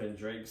myself in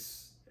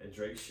Drake's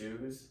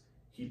shoes,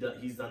 he's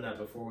done that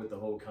before with the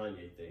whole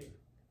Kanye thing.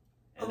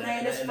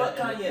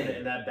 Kanye.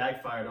 And that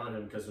backfired on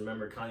him because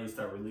remember, Kanye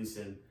started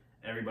releasing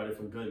everybody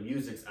from Good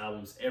Music's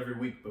albums every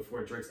week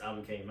before Drake's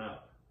album came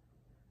out.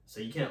 So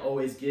you can't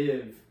always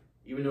give,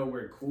 even though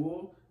we're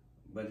cool.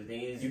 But the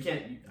thing is, you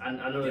can't. I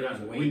know they're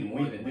not. We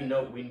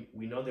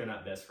know they're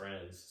not best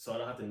friends. So I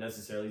don't have to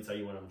necessarily tell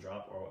you when I'm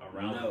drop or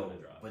around when I'm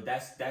drop. But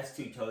that's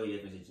two totally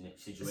different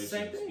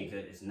situations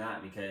because it's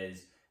not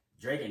because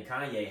Drake and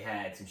Kanye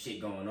had some shit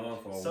going on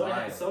for a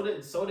while.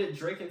 So did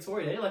Drake and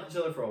Tory. They didn't like each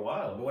other for a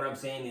while. But what I'm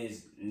saying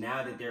is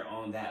now that they're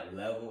on that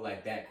level,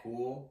 like that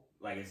cool,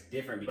 like it's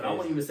different. Because but I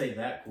wouldn't even say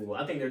that cool.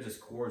 I think they're just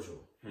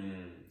cordial.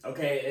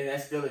 Okay, and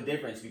that's still a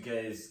difference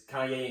because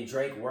Kanye and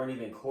Drake weren't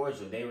even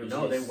cordial. They were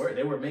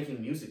they were making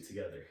music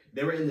together.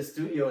 They were in the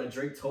studio and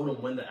Drake told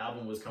him when the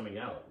album was coming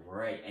out.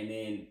 Right, and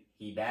then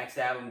he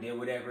backstabbed him, did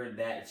whatever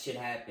that shit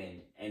happened,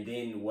 and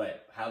then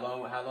what? How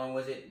long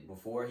was it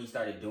before he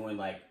started doing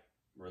like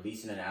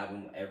releasing an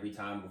album every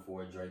time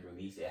before Drake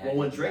released it? Well,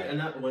 when Drake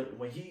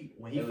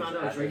when he found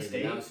out Drake's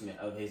date, announcement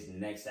of his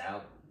next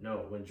album.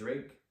 No, when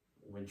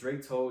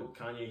Drake told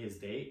Kanye his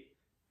date.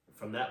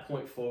 From that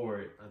point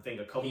forward, I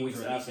think a couple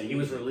weeks after, he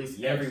was released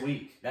every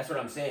week. That's what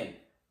I'm saying.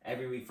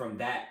 Every week from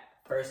that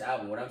first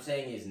album. What I'm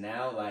saying is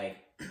now, like,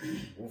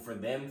 well, for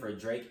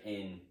Drake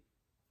and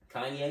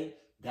Kanye,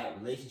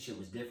 that relationship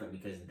was different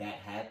because that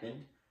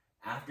happened.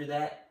 After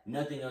that,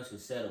 nothing else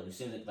was settled. It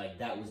seemed like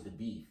that was the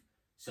beef.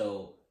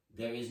 So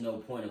there is no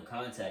point of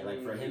contact.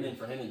 Like for him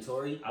and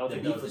Tory, the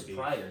beef was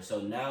prior.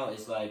 So now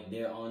it's like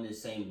they're on the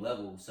same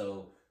level.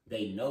 So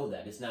they know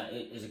that it's not.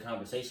 There's a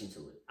conversation to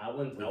it. I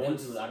don't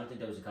think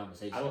there was a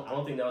conversation. I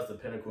don't think that was the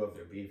pinnacle of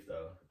their beef,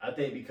 though. I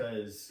think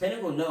because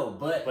pinnacle, no,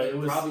 but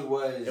it probably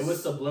was. It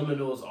was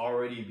subliminals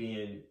already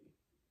being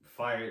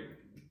fired.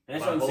 And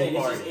that's what I'm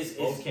saying.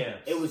 Both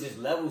camps. It was just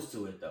levels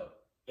to it, though.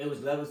 It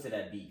was levels to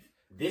that beef.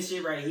 This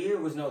shit right here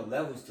was no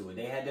levels to it.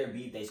 They had their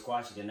beef. They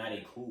squashed it. And now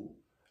they cool.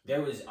 There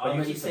was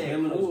already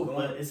subliminals cool,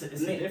 but it's a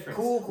difference.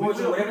 Cool,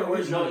 whatever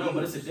words you No,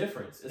 but it's a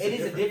difference. It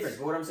is a difference.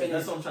 But what I'm saying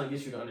that's what I'm trying to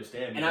get you to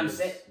understand. And I'm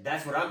saying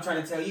that's what I'm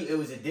trying to tell you. It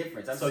was a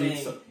difference.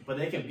 But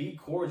they can be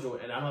cordial,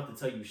 and I don't have to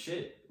tell you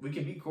shit. We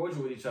can be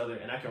cordial with each other,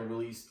 and I can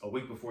release a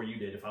week before you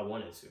did if I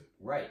wanted to.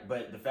 Right,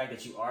 but the fact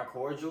that you are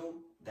cordial,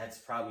 that's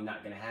probably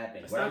not going to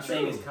happen. What I'm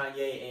saying is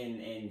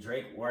Kanye and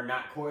Drake were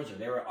not cordial.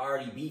 They were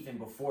already beefing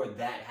before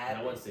that happened.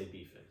 I wouldn't say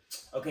beefing.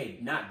 Okay,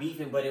 not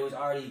beefing, but it was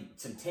already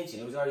some tension.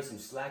 It was already some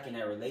slack in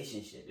that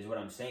relationship, is what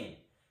I'm saying.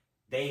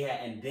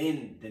 And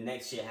then the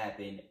next shit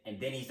happened, and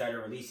then he started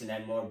releasing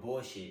that more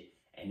bullshit,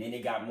 and then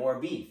it got more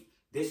beef.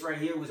 This right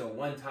here was a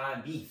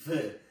one-time beef.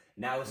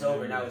 Now it's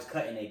over, now it's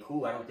cut, and they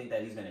cool. I don't think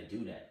that he's gonna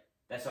do that.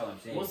 That's all I'm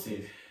saying. We'll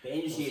see. The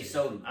industry is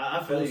so.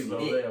 I feel you, bro.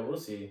 Yeah, we'll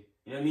see.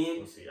 You know what I mean?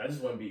 We'll see. I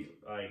just want to be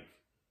like,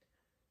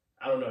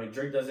 I don't know.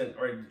 Drake doesn't,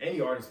 or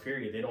any artist,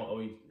 period. They don't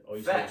owe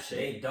each other shit.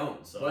 They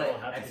don't. So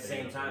but at the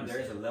same time, there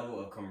is a level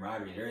of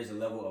camaraderie. There is a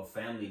level of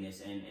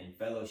familyness and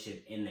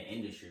fellowship in the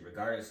industry,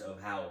 regardless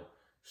of how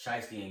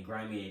shiesty and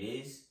grimy it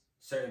is.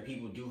 Certain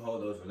people do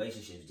hold those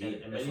relationships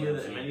deep. And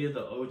many of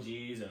the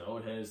OGs and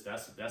old heads,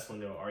 that's when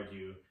they'll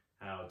argue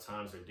how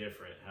times are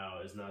different, how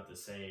it's not the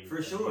same.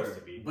 For sure.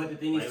 But the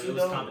thing is too,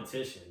 though,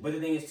 competition. But the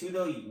thing is too,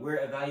 though,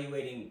 we're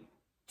evaluating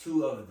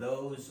two of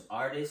those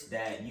artists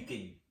that you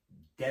could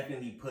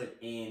definitely put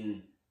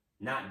in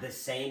not the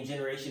same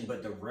generation,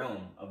 but the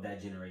realm of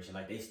that generation.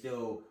 Like they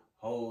still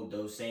hold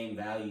those same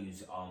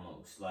values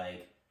almost.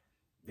 Like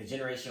the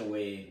generation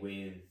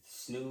with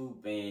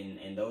Snoop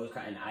and those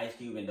kind, and Ice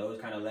Cube and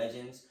those kind of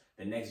legends.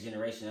 The next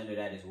generation under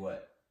that is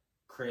what?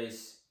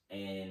 Chris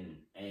and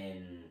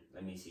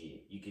let me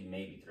see. You could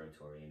maybe throw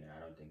Tory in there. I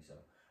don't think so.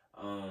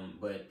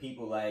 But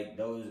people like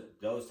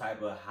those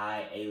type of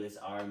high A-list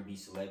R&B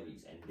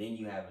celebrities, and then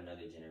you have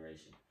another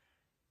generation.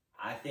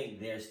 I think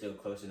they're still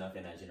close enough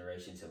in that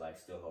generation to like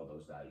still hold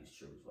those values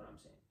true. Is what I'm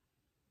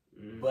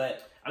saying.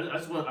 But I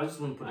just want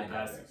to put it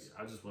past.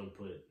 I just want to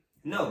put it.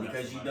 No,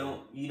 because you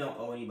don't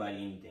owe anybody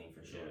anything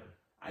for sure. Yeah.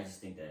 I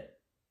just think that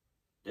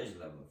there's a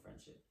level of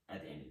friendship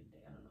at the end of the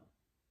day. I don't know,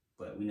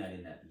 but we're not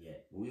in that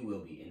yet. But we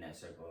will be in that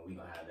circle, and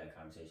we're gonna have that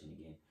conversation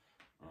again.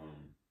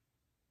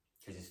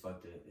 Cause it's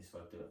fucked up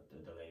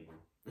the label.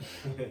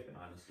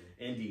 Honestly,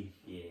 indie,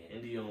 yeah,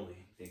 indie only.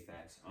 Big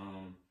facts.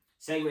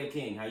 Segway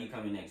King, how you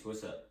coming next?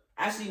 What's up?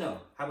 Actually, no.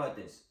 How about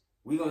this?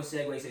 We gonna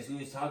segue since we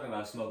was talking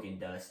about smoking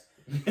dust.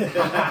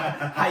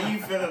 How you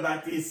feel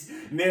about this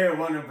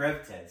marijuana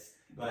breath test?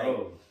 Like,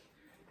 bro,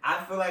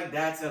 I feel like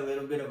that's a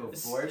little bit of a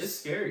force. It's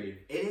scary.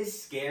 It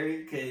is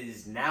scary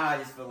because now I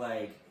just feel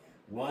like,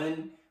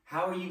 one,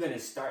 how are you gonna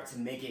start to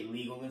make it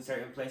legal in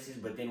certain places,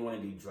 but then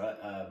want to do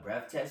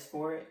breath tests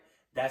for it?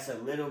 that's a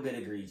little bit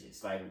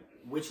egregious. Like,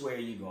 which way are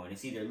you going?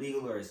 It's either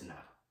legal or it's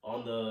not.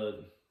 On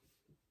the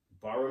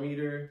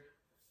barometer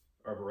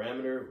or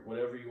parameter,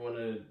 whatever you want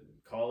to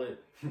call it,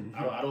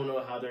 I don't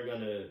know how they're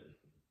gonna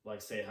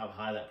like say how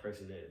high that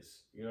person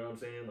is. You know what I'm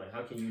saying? Like,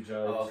 how can you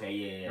judge? Oh, okay,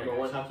 yeah. Number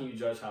one, how can you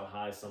judge how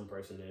high some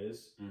person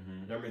is?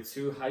 Mm-hmm. Number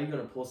two, how are you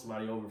gonna pull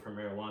somebody over for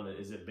marijuana?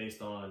 Is it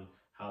based on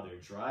how they're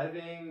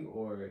driving,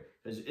 or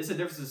it's a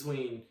difference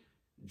between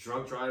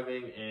drunk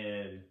driving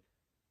and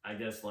I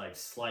guess like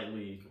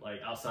slightly like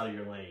outside of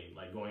your lane,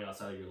 like going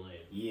outside of your lane.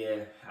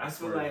 Yeah, I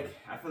feel like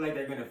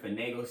they're gonna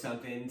finagle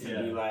something to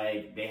be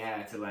like they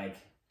had to like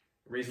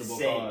reasonable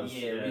cause.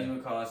 Yeah,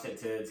 reasonable cause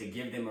to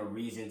give them a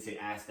reason to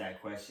ask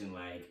that question.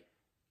 Like,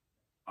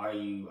 are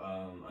you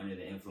under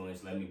the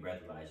influence? Let me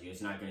breathalyze you.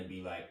 It's not gonna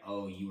be like,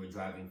 oh, you were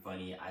driving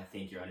funny. I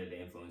think you're under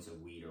the influence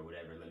of weed or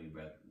whatever. Let me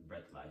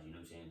breathalyze you. You know what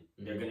I'm saying?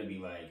 Mm-hmm. They're gonna be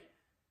like,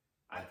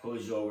 I pulled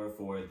you over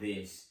for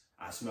this.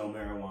 I smell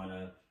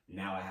marijuana.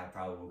 Now I have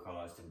probable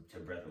cause to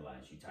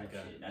breathalyze you type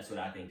shit. That's what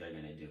I think they're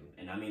gonna do.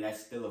 And I mean,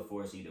 that's still a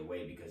force either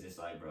way, because it's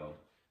like, bro,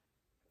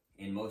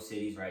 in most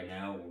cities right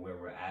now where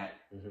we're at,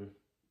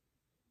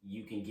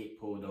 you can get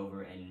pulled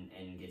over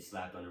and get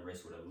slapped on the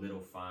wrist with a little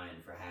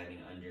fine for having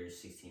under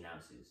 16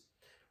 ounces.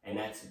 And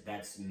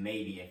that's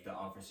maybe if the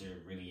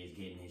officer really is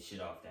getting his shit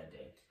off that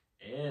day.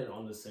 And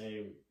on the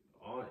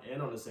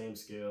same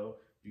scale,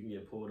 you can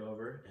get pulled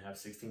over and have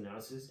 16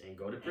 ounces and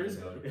go to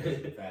prison.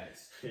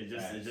 Facts.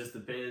 It just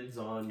depends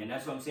on, and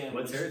that's what I'm saying,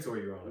 what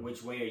territory you're on.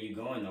 Which way are you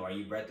going though? Are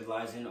you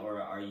breathalyzing,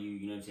 or are you,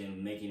 you know what I'm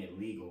saying, making it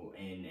legal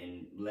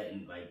and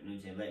letting, like, you know what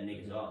I'm saying, letting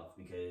niggas off?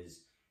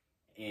 Because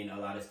in a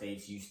lot of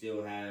states you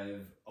still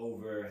have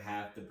over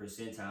half the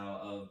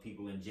percentile of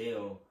people in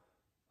jail,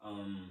 you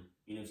know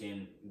what I'm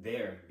saying,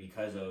 there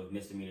because of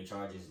misdemeanor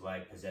charges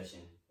like possession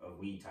of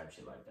weed type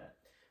shit like that.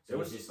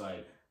 So it's just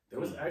like, there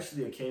was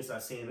actually a case I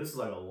seen, this is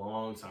like a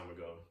long time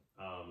ago,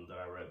 that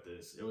I read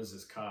this. It was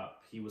this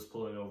cop, he was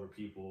pulling over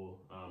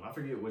people, I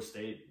forget which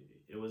state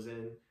it was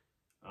in,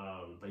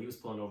 but he was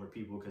pulling over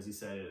people because he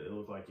said it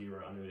looked like you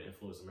were under the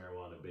influence of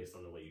marijuana based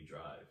on the way you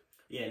drive.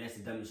 Yeah, and that's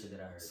the dumbest shit that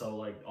I heard. So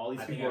like all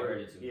these people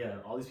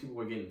all these people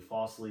were getting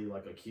falsely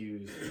like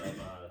accused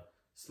of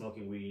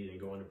smoking weed and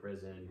going to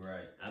prison.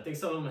 Right. And I think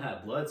some of them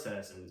had blood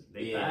tests and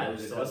they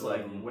passed. So it's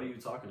like, what are you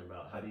talking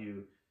about? How do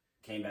you...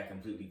 Came back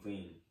completely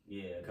clean.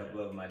 Yeah, a couple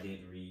of them I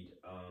did read.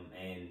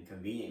 And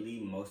conveniently,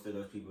 most of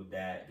those people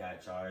that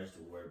got charged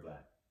were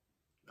black.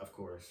 Of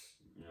course.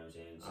 You know what I'm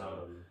saying?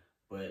 So,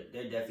 but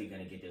they're definitely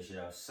going to get their shit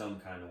off some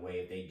kind of way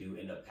if they do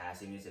end up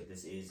passing this. If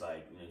this is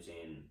like, you know what I'm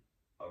saying,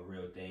 a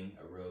real thing,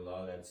 a real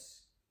law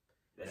that's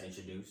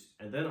introduced.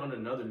 And then on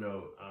another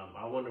note,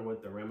 I wonder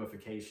what the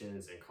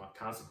ramifications and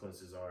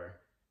consequences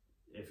are.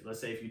 If, let's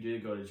say, if you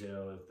did go to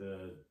jail,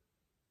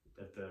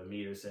 if the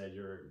meter said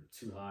you're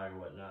too high or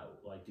whatnot,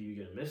 like, do you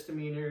get a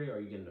misdemeanor? Are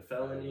you getting a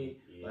felony?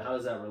 Yeah. Like, how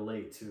does that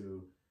relate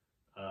to,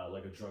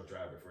 like, a drunk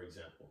driver, for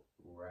example?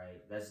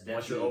 Right. That's definitely...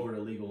 Once you're over the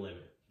legal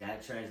limit.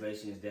 That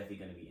translation is definitely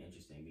going to be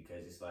interesting,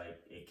 because it's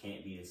like, it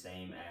can't be the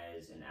same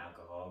as an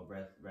alcohol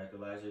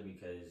breathalyzer,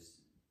 because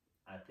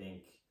I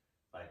think,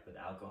 like, with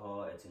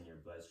alcohol, it's in your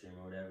bloodstream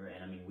or whatever.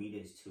 And, I mean, weed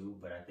is too,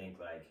 but I think,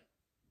 like,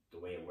 the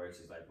way it works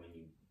is, like, when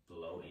you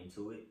blow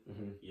into it,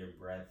 your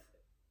breath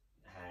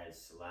has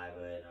saliva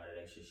and all that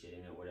extra shit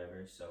in it,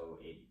 whatever. So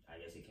I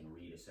guess it can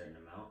read a certain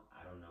amount.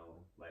 I don't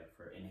know, like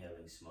for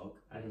inhaling smoke,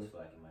 I just feel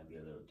like it might be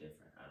a little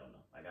different. I don't know.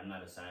 Like, I'm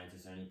not a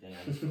scientist or anything.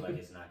 I just feel like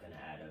it's not gonna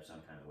add up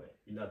some kind of way.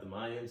 You're not the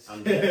Mayans?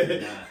 I'm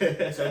definitely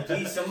not. So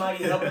please,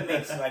 somebody help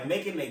it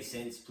make it make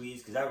sense,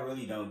 please, because I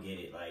really don't get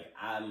it. Like,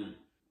 I'm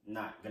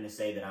not gonna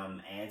say that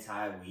I'm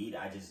anti-weed.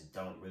 I just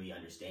don't really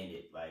understand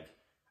it. Like,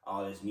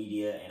 all this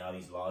media and all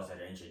these laws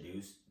that are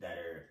introduced that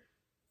are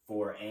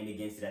for and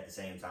against it at the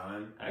same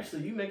time.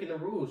 Actually, you making the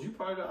rules. You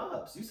part of the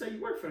ops. You say you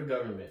work for the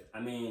government.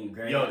 I mean,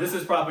 yo, this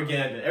is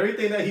propaganda.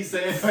 Everything that he's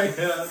saying right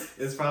now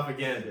is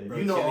propaganda. Bro,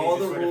 you know all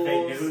the rules. The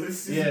fake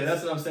news. Yeah,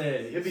 that's what I'm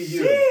saying. It'd be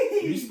you.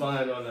 You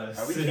spying on us.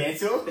 Are we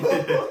canceled?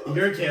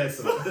 You're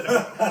canceled.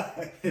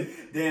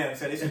 Damn.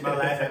 So this is my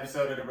last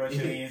episode of the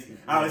Rochelians.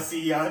 I will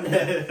see y'all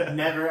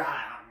never.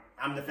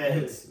 I'm the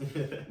feds.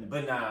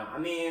 But nah, I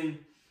mean,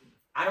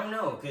 I don't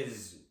know,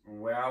 because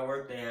where I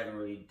work, they haven't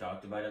really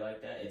talked about it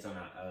like that. It's on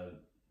a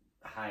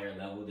higher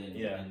level than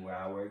where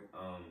I work.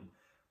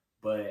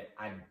 But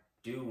I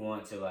do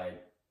want to,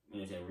 like, you know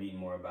what I'm saying, read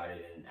more about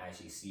it and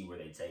actually see where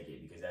they take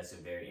it, because that's a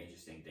very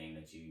interesting thing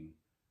that you know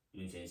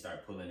what I'm saying,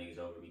 start pulling niggas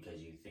over because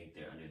you think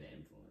they're under the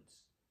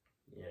influence.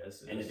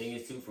 Yes. And the thing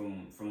is too,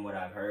 from what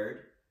I've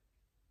heard,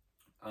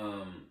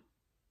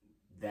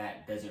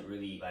 that doesn't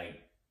really,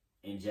 like,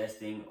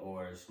 ingesting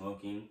or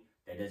smoking,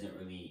 that doesn't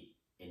really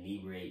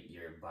inebriate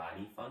your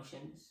body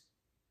functions.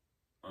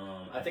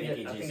 I think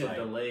it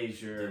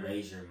delays your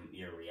reaction,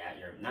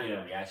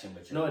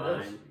 but your mind.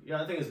 It does.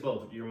 Yeah, I think it's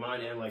both your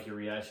mind and like your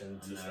reaction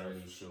to stuff. I'm not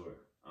really sure.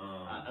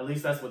 At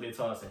least that's what they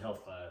taught us in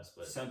health class,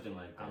 but something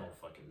like that. I don't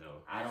fucking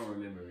know. I don't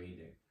remember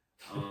either.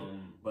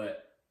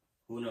 But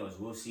who knows?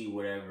 We'll see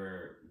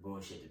whatever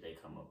bullshit that they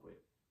come up with.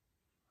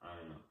 I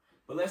don't know.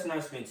 But let's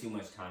not spend too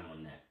much time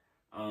on that.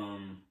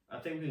 I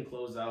think we can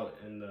close out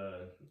in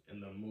the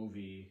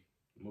movie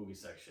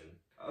section.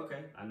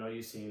 Okay. I know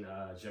you've seen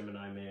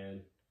Gemini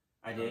Man.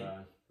 I did.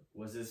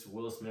 Was this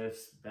Will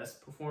Smith's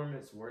best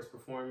performance, worst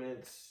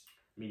performance,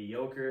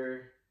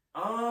 mediocre,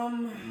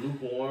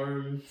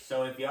 lukewarm?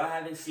 So if y'all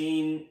haven't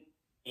seen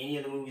any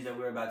of the movies that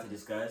we're about to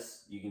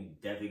discuss, you can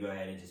definitely go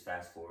ahead and just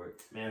fast forward.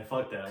 Man,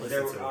 fuck that.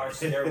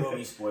 There will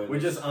be spoilers. We're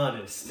just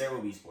honest. There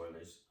will be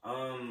spoilers.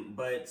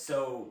 But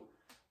so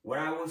what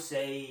I will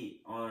say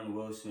on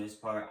Will Smith's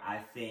part, I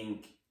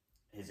think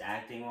his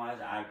acting wise,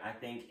 I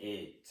think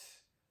it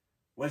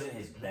wasn't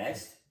his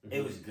best. Mm-hmm.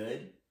 It was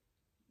good,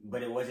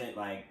 but it wasn't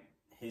like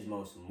his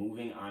most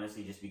moving,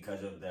 honestly, just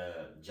because of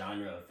the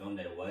genre of film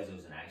that it was. It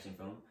was an action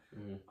film.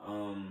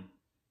 Mm-hmm.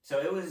 So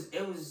it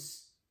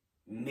was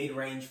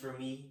mid-range for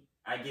me.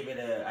 I give it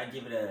a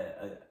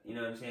you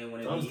know what I'm saying?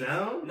 One of thumbs these.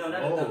 down? No,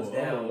 not a thumbs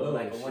down, but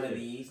like one of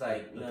these,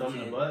 like you know thumb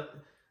in the butt.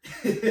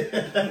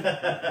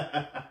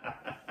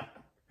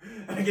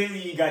 I can't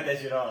believe you got that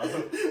shit off.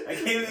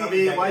 I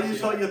mean, why you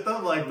showing your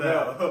thumb like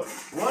that? No.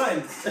 One,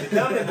 the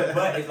thumb in the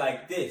butt is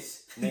like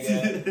this,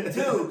 nigga.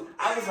 Two,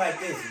 I was like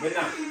this, but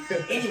no.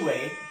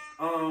 Anyway,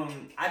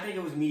 I think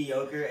it was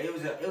mediocre. It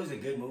was a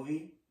good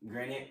movie.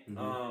 Granted,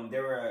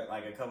 there were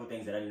like a couple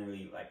things that I didn't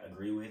really like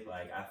agree with.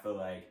 Like I feel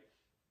like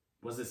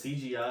was the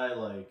CGI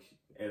like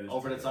it was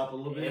over the top a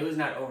little bit? It was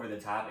not over the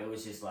top. It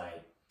was just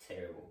like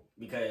terrible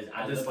because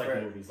I just like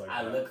movies like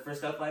that. I look for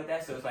stuff like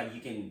that, so it's like you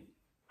can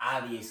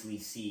obviously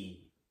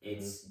see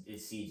it's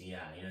CGI. You know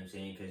what I'm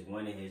saying? Because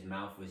one, his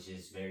mouth was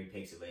just very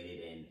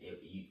pixelated, and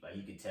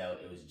you could tell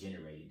it was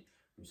generated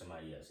from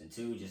somebody else. And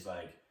two, just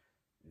like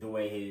the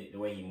way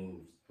he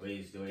moved. The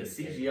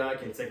CGI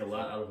can take a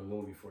lot out of a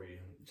movie for you.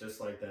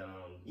 Just like that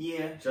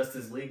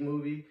Justice League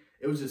movie.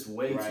 It was just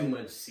way too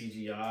much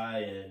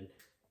CGI and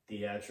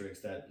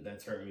theatrics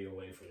that turned me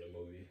away from the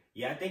movie.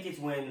 Yeah, I think it's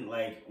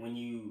when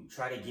you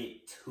try to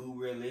get too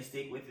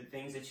realistic with the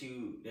things that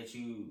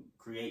you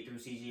create through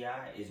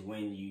CGI is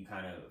when you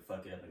kind of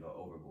fuck it up and go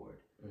overboard.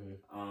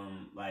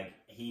 Mm-hmm. Like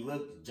he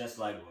looked just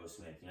like Will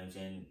Smith, you know what I'm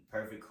saying?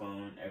 Perfect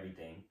clone,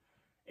 everything.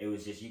 It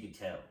was just, you could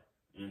tell.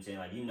 You know what I'm saying?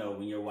 Like, you know,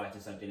 when you're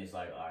watching something, it's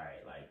like, all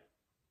right, like,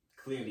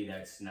 clearly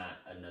that's not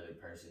another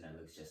person that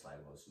looks just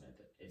like Will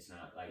Smith. It's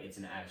not, like, it's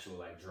an actual,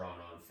 like,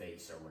 drawn-on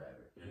face or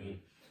whatever. You know what I mean?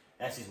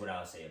 That's just what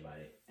I'll say about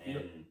it.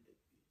 And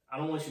I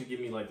don't want you to give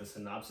me, like, the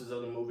synopsis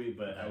of the movie,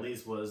 but at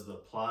least was the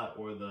plot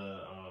or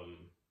the,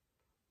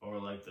 or,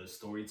 like, the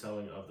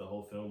storytelling of the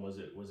whole film, was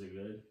it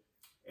good?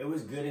 It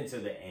was good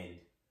until the end.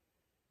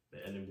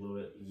 The ending blew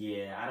it?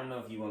 Yeah, I don't know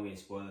if you want me to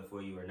spoil it for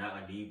you or not.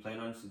 Like, do you plan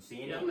on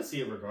seeing it? Yeah, I'm gonna see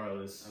it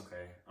regardless.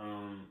 Okay.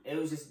 It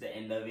was just the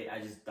end of it. I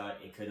just thought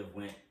it could have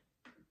went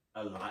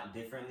a lot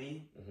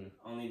differently.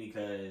 Only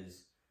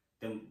because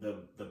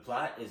the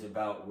plot is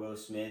about Will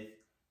Smith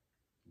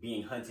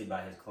being hunted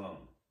by his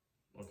clone.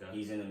 Okay. He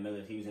was in the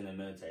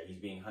military. He's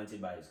being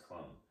hunted by his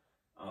clone.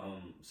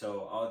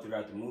 So all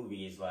throughout the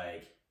movie is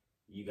like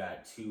you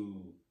got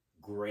two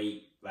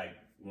great, like,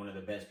 one of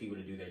the best people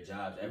to do their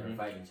jobs ever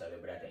fighting each other,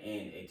 but at the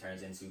end it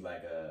turns into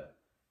like a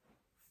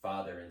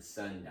father and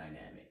son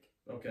dynamic.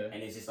 Okay.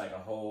 And it's just like a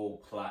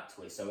whole plot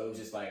twist. So it was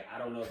just like, I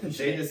don't know if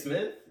Jaden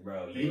Smith?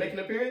 Bro, did he make an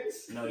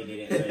appearance? No, he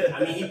didn't. But,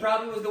 I mean, he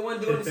probably was the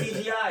one doing the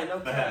CGI, no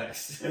cap. You know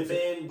what I'm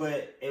saying?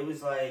 But it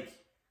was like,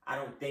 I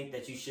don't think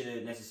that you should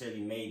have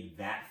necessarily made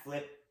that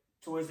flip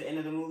towards the end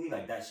of the movie.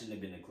 Like, that shouldn't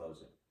have been the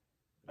closer.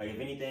 Like,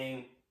 if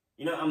anything,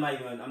 you know, I'm not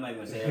even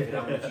gonna say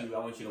that because I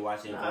want you to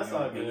watch it. That's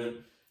all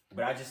good.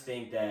 But I just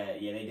think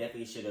that they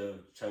definitely should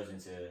have chosen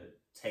to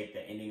take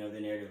the ending of the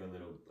narrative a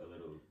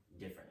little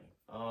differently.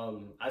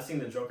 I seen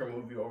the Joker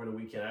movie over the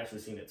weekend. I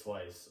actually seen it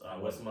twice.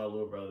 Once with my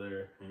little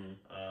brother,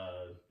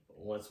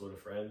 once with a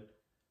friend.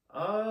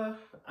 I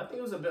think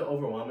it was a bit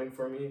overwhelming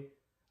for me.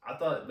 I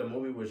thought the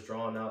movie was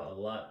drawn out a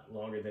lot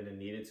longer than it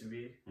needed to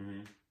be.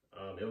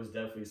 It was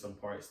definitely some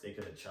parts they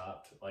could have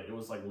chopped. Like, it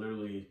was like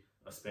literally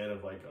a span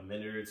of like a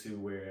minute or two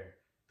where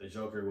the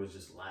Joker was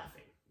just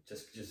laughing.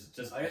 Just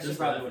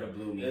probably would have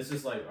blew me. It's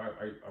just like,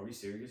 are we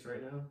serious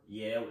right now?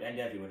 Yeah, that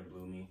definitely would have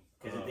blew me.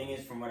 Because the thing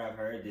is, from what I've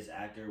heard, this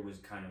actor was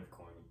kind of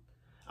corny.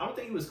 I don't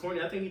think he was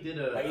corny. I think he did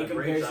a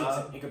great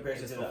job in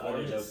comparison to the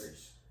other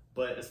Jokers.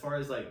 But as far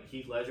as like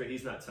Heath Ledger,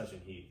 he's not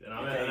touching Heath, and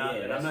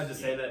I'm not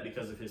just saying that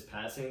because of his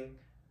passing.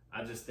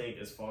 I just think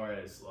as far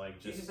as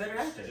like he's a better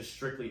actor. Just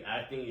strictly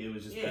acting, it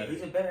was just better.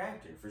 He's a better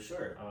actor for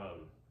sure.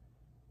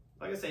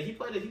 Like I said, he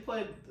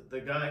played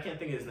the guy. I can't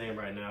think of his name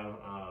right now.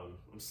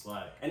 I'm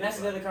slack. And that's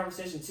another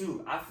conversation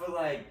too. I feel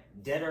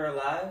like dead or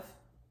alive,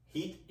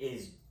 Heath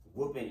is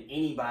whooping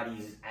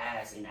anybody's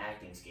ass in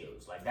acting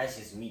skills. Like, that's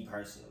just me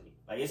personally.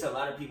 Like, it's a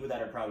lot of people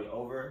that are probably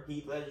over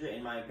Heath Ledger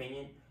in my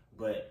opinion,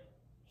 but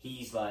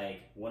he's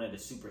like one of the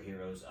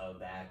superheroes of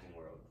the acting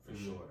world for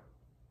sure.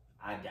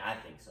 I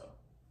think so.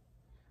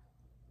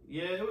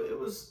 Yeah, it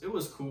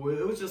was cool.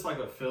 It was just like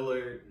a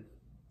filler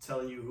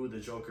telling you who the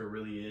Joker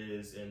really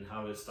is and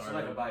how it started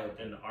like a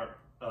biopic. and the art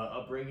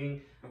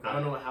upbringing. Okay. I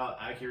don't know how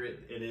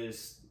accurate it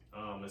is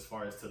as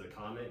far as to the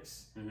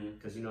comics,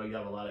 because you know you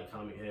have a lot of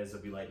comic heads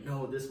that be like,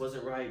 no, this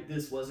wasn't right,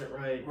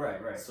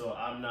 Right. So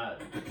I'm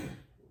not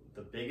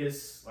the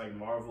biggest like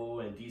Marvel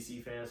and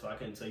DC fan, so I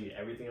couldn't tell you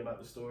everything about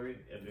the story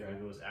if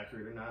it was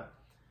accurate or not.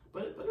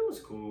 But it was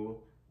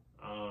cool.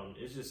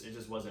 It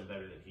just wasn't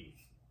better than Heat.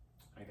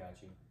 I got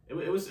you.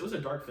 It was a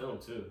dark film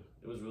too.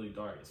 It was really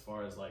dark as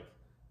far as like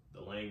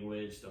the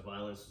language, the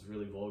violence was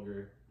really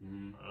vulgar.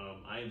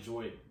 I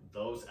enjoyed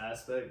those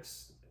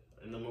aspects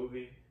in the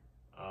movie.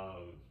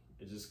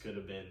 It just could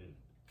have been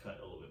cut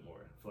a little bit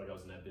more. I feel like I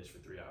was in that bitch for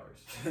 3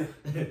 hours.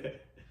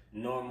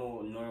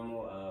 normal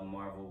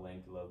Marvel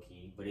length, low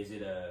key. But is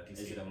it a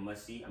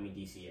must see? I mean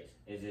DC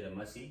is it a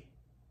must see?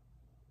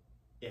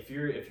 If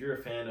you're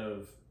a fan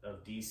of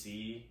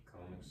DC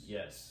comics,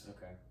 yes.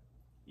 Okay.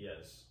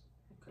 Yes.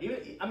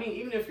 Okay.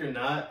 Even if you're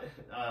not,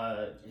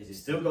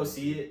 still go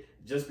see it.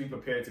 Just be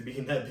prepared to be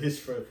in that bitch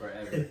for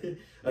forever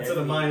until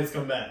the Mayans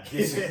come back.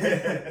 Get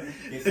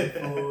some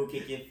food,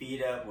 kick your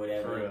feet up,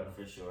 whatever.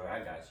 For sure, I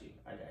got you,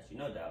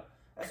 no doubt.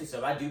 That's what's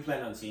up. I do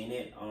plan on seeing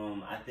it.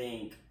 I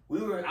think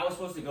I was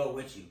supposed to go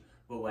with you,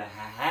 but what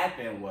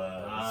happened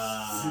was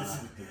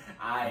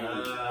I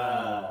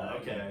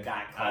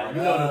got caught.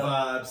 You know the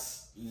vibes.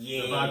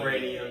 Yeah, the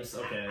vibraniums.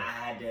 Okay, I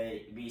had to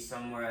be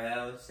somewhere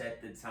else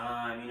at the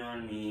time. You know what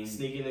I mean?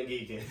 Sneaking and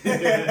geeking.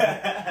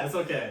 That's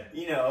okay.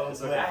 You know,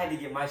 but I had to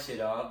get my shit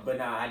off. But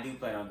now I do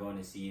plan on going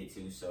to see it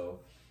too.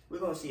 So we're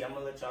gonna see. I'm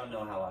gonna let y'all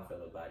know how I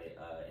feel about it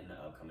in the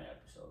upcoming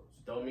episodes.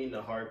 Don't mean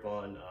to harp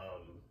on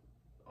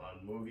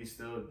movies.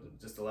 Still,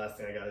 just the last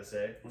thing I gotta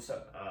say. What's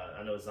up?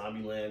 I know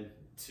Zombieland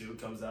 2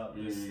 comes out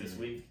this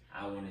week.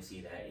 I want to see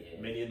that. Yeah.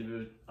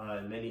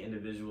 Many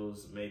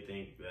individuals may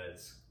think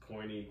that's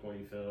corny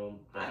film.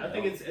 I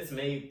think it's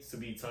made to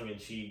be tongue in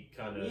cheek,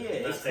 kind of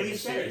not taken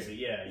seriously.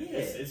 Yeah,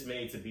 it's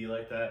made to be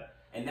like that.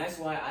 And that's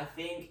why I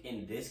think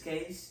in this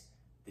case,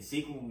 the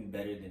sequel will be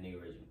better than the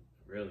original.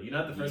 Really, you're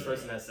not the first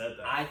person that said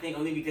that. I think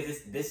only because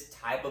it's this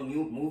type of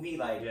movie.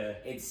 Like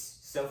it's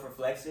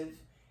self-reflexive.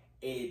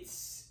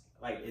 It's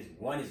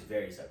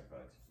very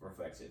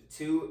self-reflexive.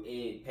 2,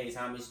 it pays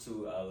homage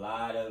to a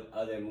lot of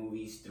other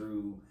movies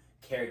through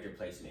character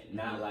placement,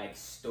 not like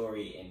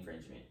story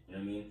infringement. You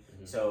know what I mean?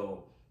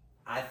 So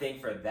I think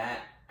for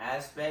that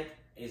aspect,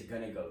 it's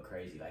gonna go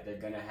crazy. Like they're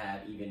gonna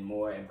have even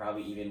more and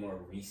probably even more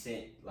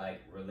recent, like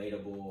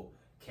relatable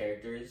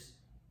characters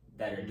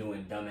that are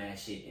doing dumbass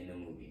shit in the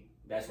movie.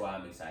 That's why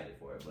I'm excited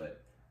for it.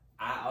 But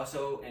I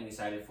also am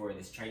excited for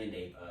this Training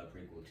Day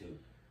prequel too.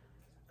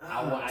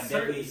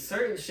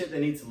 Certain shit they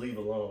need to leave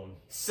alone.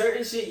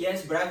 Certain shit,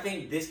 yes, but I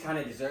think this kind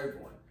of deserved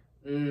one.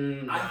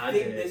 I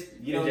think this,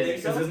 you know,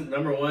 because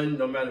number one,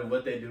 no matter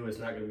what they do, it's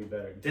not going to be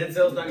better.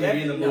 Denzel's not going to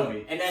be in the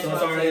movie, and that's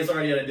so it's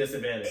already at a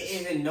disadvantage. It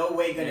is in no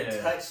way going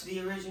to touch the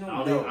original.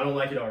 I don't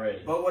like it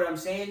already. But what I'm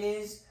saying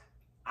is,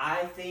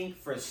 I think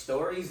for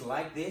stories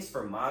like this,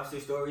 for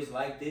mobster stories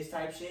like this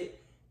type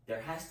shit,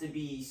 there has to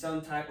be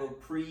some type of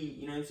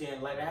you know what I'm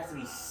saying? Like there has to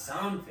be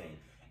something.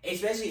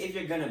 Especially if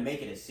you're gonna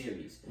make it a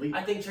series.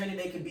 I think Training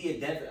Day could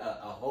be a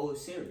whole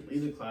series.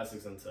 Leave the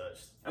classics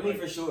untouched. I mean,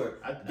 for sure.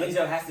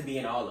 Denzel has to be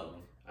in all of them.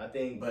 I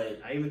think,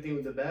 but I even think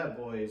with the Bad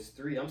Boys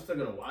 3, I'm still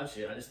gonna watch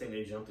it. I just think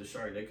they jumped the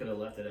shark. They could have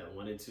left it at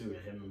 1 and 2, and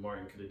him and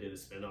Martin could have did a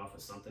spinoff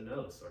of something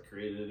else or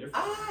created a different.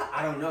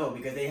 I don't know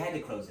because they had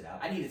to close it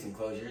out. I needed some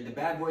closure. The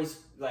Bad Boys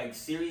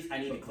series, I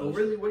needed closure. But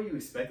really, what are you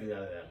expecting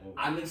out of that movie?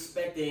 I'm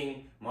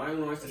expecting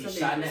Martin Lawrence to be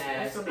shot in the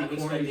ass. I'm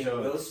expecting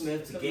Will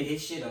Smith to get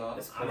his shit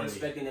off. I'm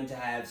expecting them to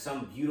have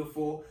some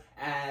beautiful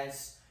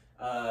ass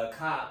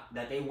cop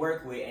that they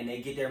work with and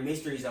they get their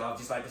mysteries off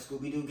just like the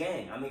Scooby-Doo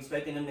gang. I'm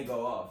expecting them to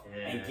go off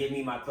and give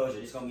me my closure.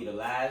 It's gonna be the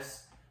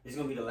last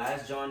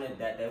John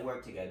that they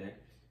work together.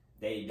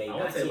 They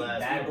not team.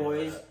 Bad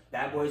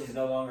Boys is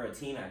no longer a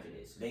team after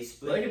this. They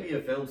split. They could be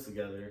a films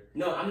together.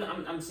 No,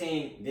 I'm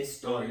saying this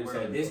story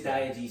world, this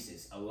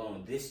diegesis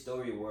alone, this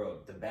story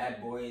world, the Bad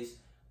Boys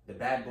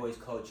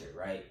culture,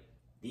 right?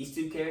 These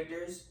two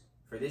characters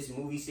for this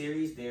movie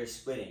series, they're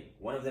splitting.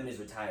 One of them is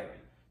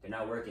retiring. They're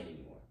not working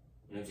anymore.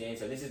 You know what I'm saying?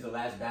 So this is the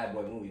last Bad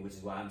Boy movie, which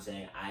is why I'm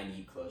saying I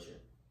need closure.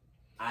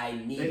 I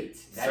need it.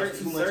 That's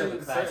too much of a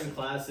classic. Certain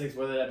classics,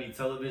 whether that be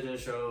television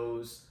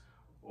shows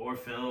or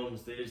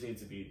films, they just need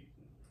to be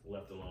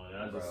left alone.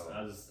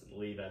 I'll just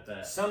leave at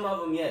that. Some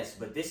of them, yes,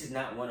 but this is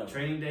not one of them.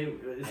 Training Day,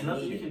 there's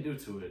nothing you can do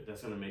to it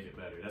that's going to make it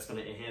better. That's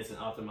going to enhance and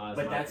optimize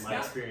my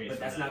experience. But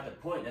that's not the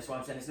point. That's why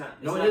I'm saying it's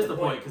not. No, it is the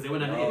point because they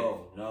would not hate it.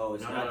 No,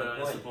 it's not the point.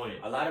 That's the point.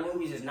 A lot of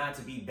movies is not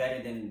to be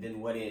better than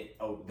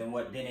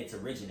its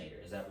originator.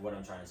 Is that what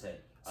I'm trying to say?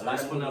 So a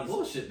lot of movies, not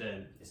bullshit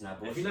then. It's not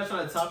bullshit. If you're not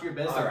trying to top your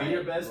best or be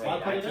your best, why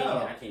put it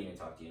out? I can't even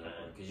talk to you anymore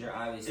because you're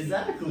obviously you're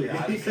not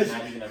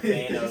even a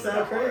fan of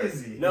the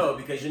crazy. Art. No,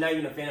 because you're not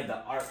even a fan of the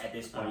art at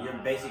this point. You're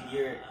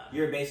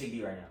a basic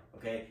B right now,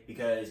 okay?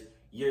 Because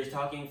you're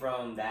talking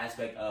from the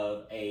aspect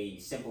of a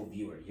simple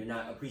viewer. You're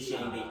not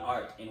appreciating the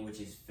art in which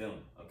is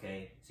film,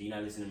 okay? So you're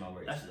not listening to my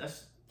words.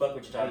 That's fuck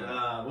what you're talking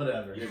about.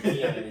 Whatever. You're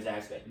DM in this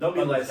aspect. Don't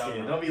be light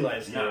skinned. Don't be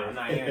light skinned. No, I'm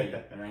not hearing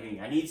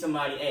you. I need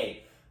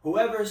somebody,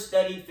 whoever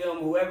studied film,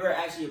 whoever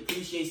actually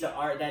appreciates the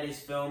art that is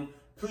film,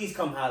 please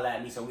come holler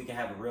at me so we can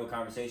have a real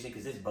conversation,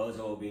 because this bozo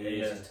over here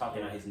is just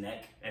talking on his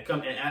neck. And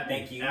come and at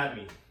Thank me. you. At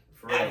me.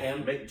 For at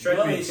him.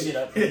 Tread me. Shit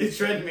up.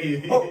 Tread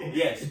me. Oh,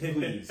 yes,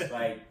 please.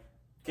 Like,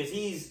 because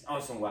he's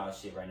on some wild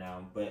shit right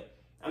now. But,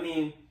 I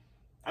mean,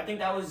 I think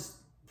that was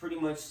pretty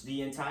much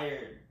the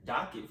entire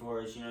docket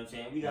for us, you know what I'm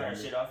saying? We got our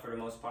shit off for the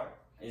most part.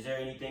 Is there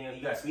anything,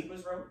 you got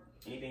sleepers, bro?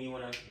 Anything you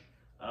want to...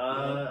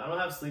 I don't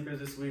have sleepers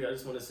this week. I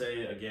just want to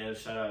say, again,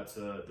 shout out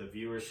to the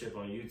viewership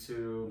on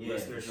YouTube,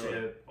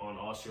 listenership on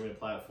all streaming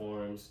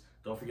platforms.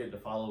 Don't forget to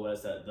follow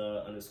us at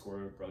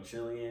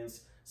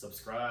 _Brochillians.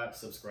 Subscribe.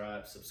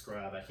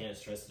 I can't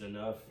stress it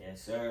enough.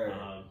 Yes, sir.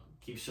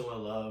 Keep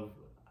showing love.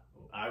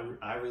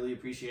 I really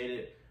appreciate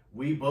it.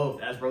 We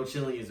both, as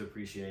Brochillians,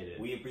 appreciate it.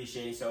 We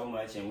appreciate it so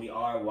much, and we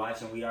are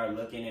watching, we are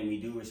looking, and we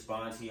do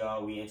respond to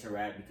y'all. We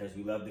interact because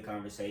we love the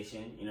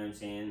conversation, you know what I'm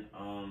saying?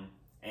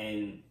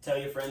 And tell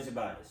your friends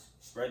about us.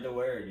 Spread the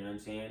word, you know what I'm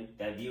saying?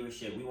 That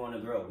viewership, we want to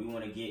grow. We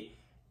want to get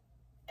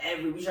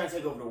we trying to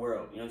take over the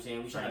world, you know what I'm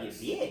saying? We trying to get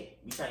big.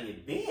 We trying to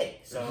get big.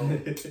 So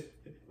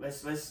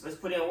let's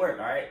put in work,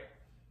 all right?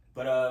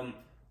 But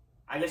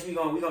I guess we're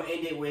gonna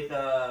end it with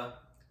a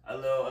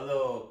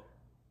little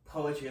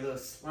poetry, a little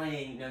slang,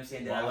 you know what I'm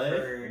saying, that I've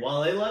heard.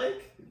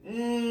 Wale-like?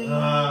 It's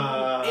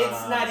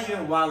not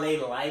even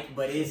Wale-like,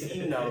 but it's,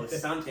 you know,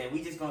 something.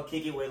 We just gonna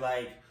kick it with,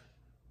 like,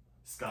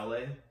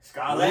 Scale.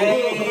 Scale.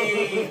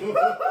 Okay.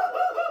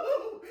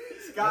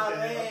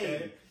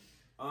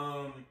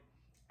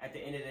 At the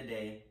end of the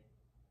day,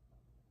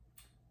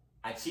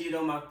 I cheated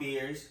on my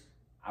fears.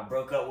 I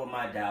broke up with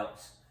my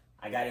doubts.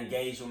 I got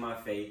engaged with my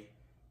faith.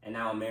 And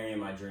now I'm marrying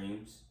my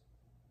dreams.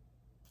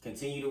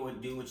 Continue to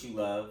do what you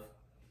love.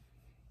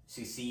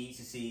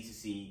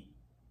 Succeed.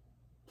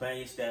 Plan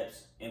your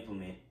steps.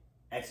 Implement.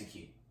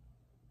 Execute.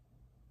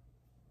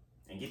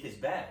 And get this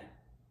bag.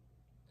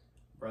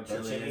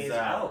 Brochillians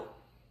out.